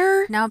in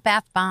there. No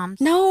bath bombs.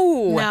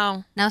 No.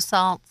 No. No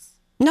salts.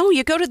 No,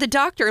 you go to the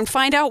doctor and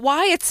find out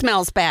why it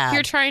smells bad.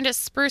 You're trying to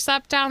spruce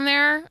up down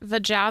there,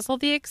 vajazzle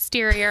the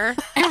exterior,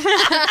 leave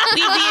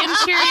the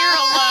interior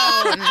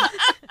alone.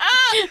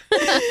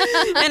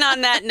 And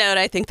on that note,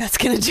 I think that's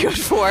going to do it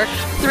for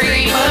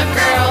Three Book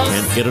Girls.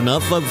 Can't get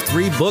enough of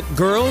Three Book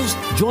Girls?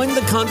 Join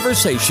the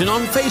conversation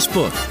on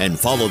Facebook and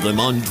follow them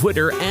on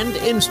Twitter and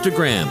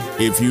Instagram.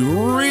 If you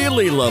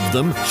really love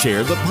them,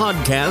 share the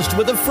podcast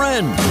with a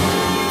friend.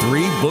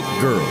 Three Book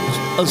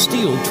Girls, a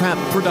Steel Trap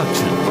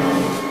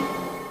production.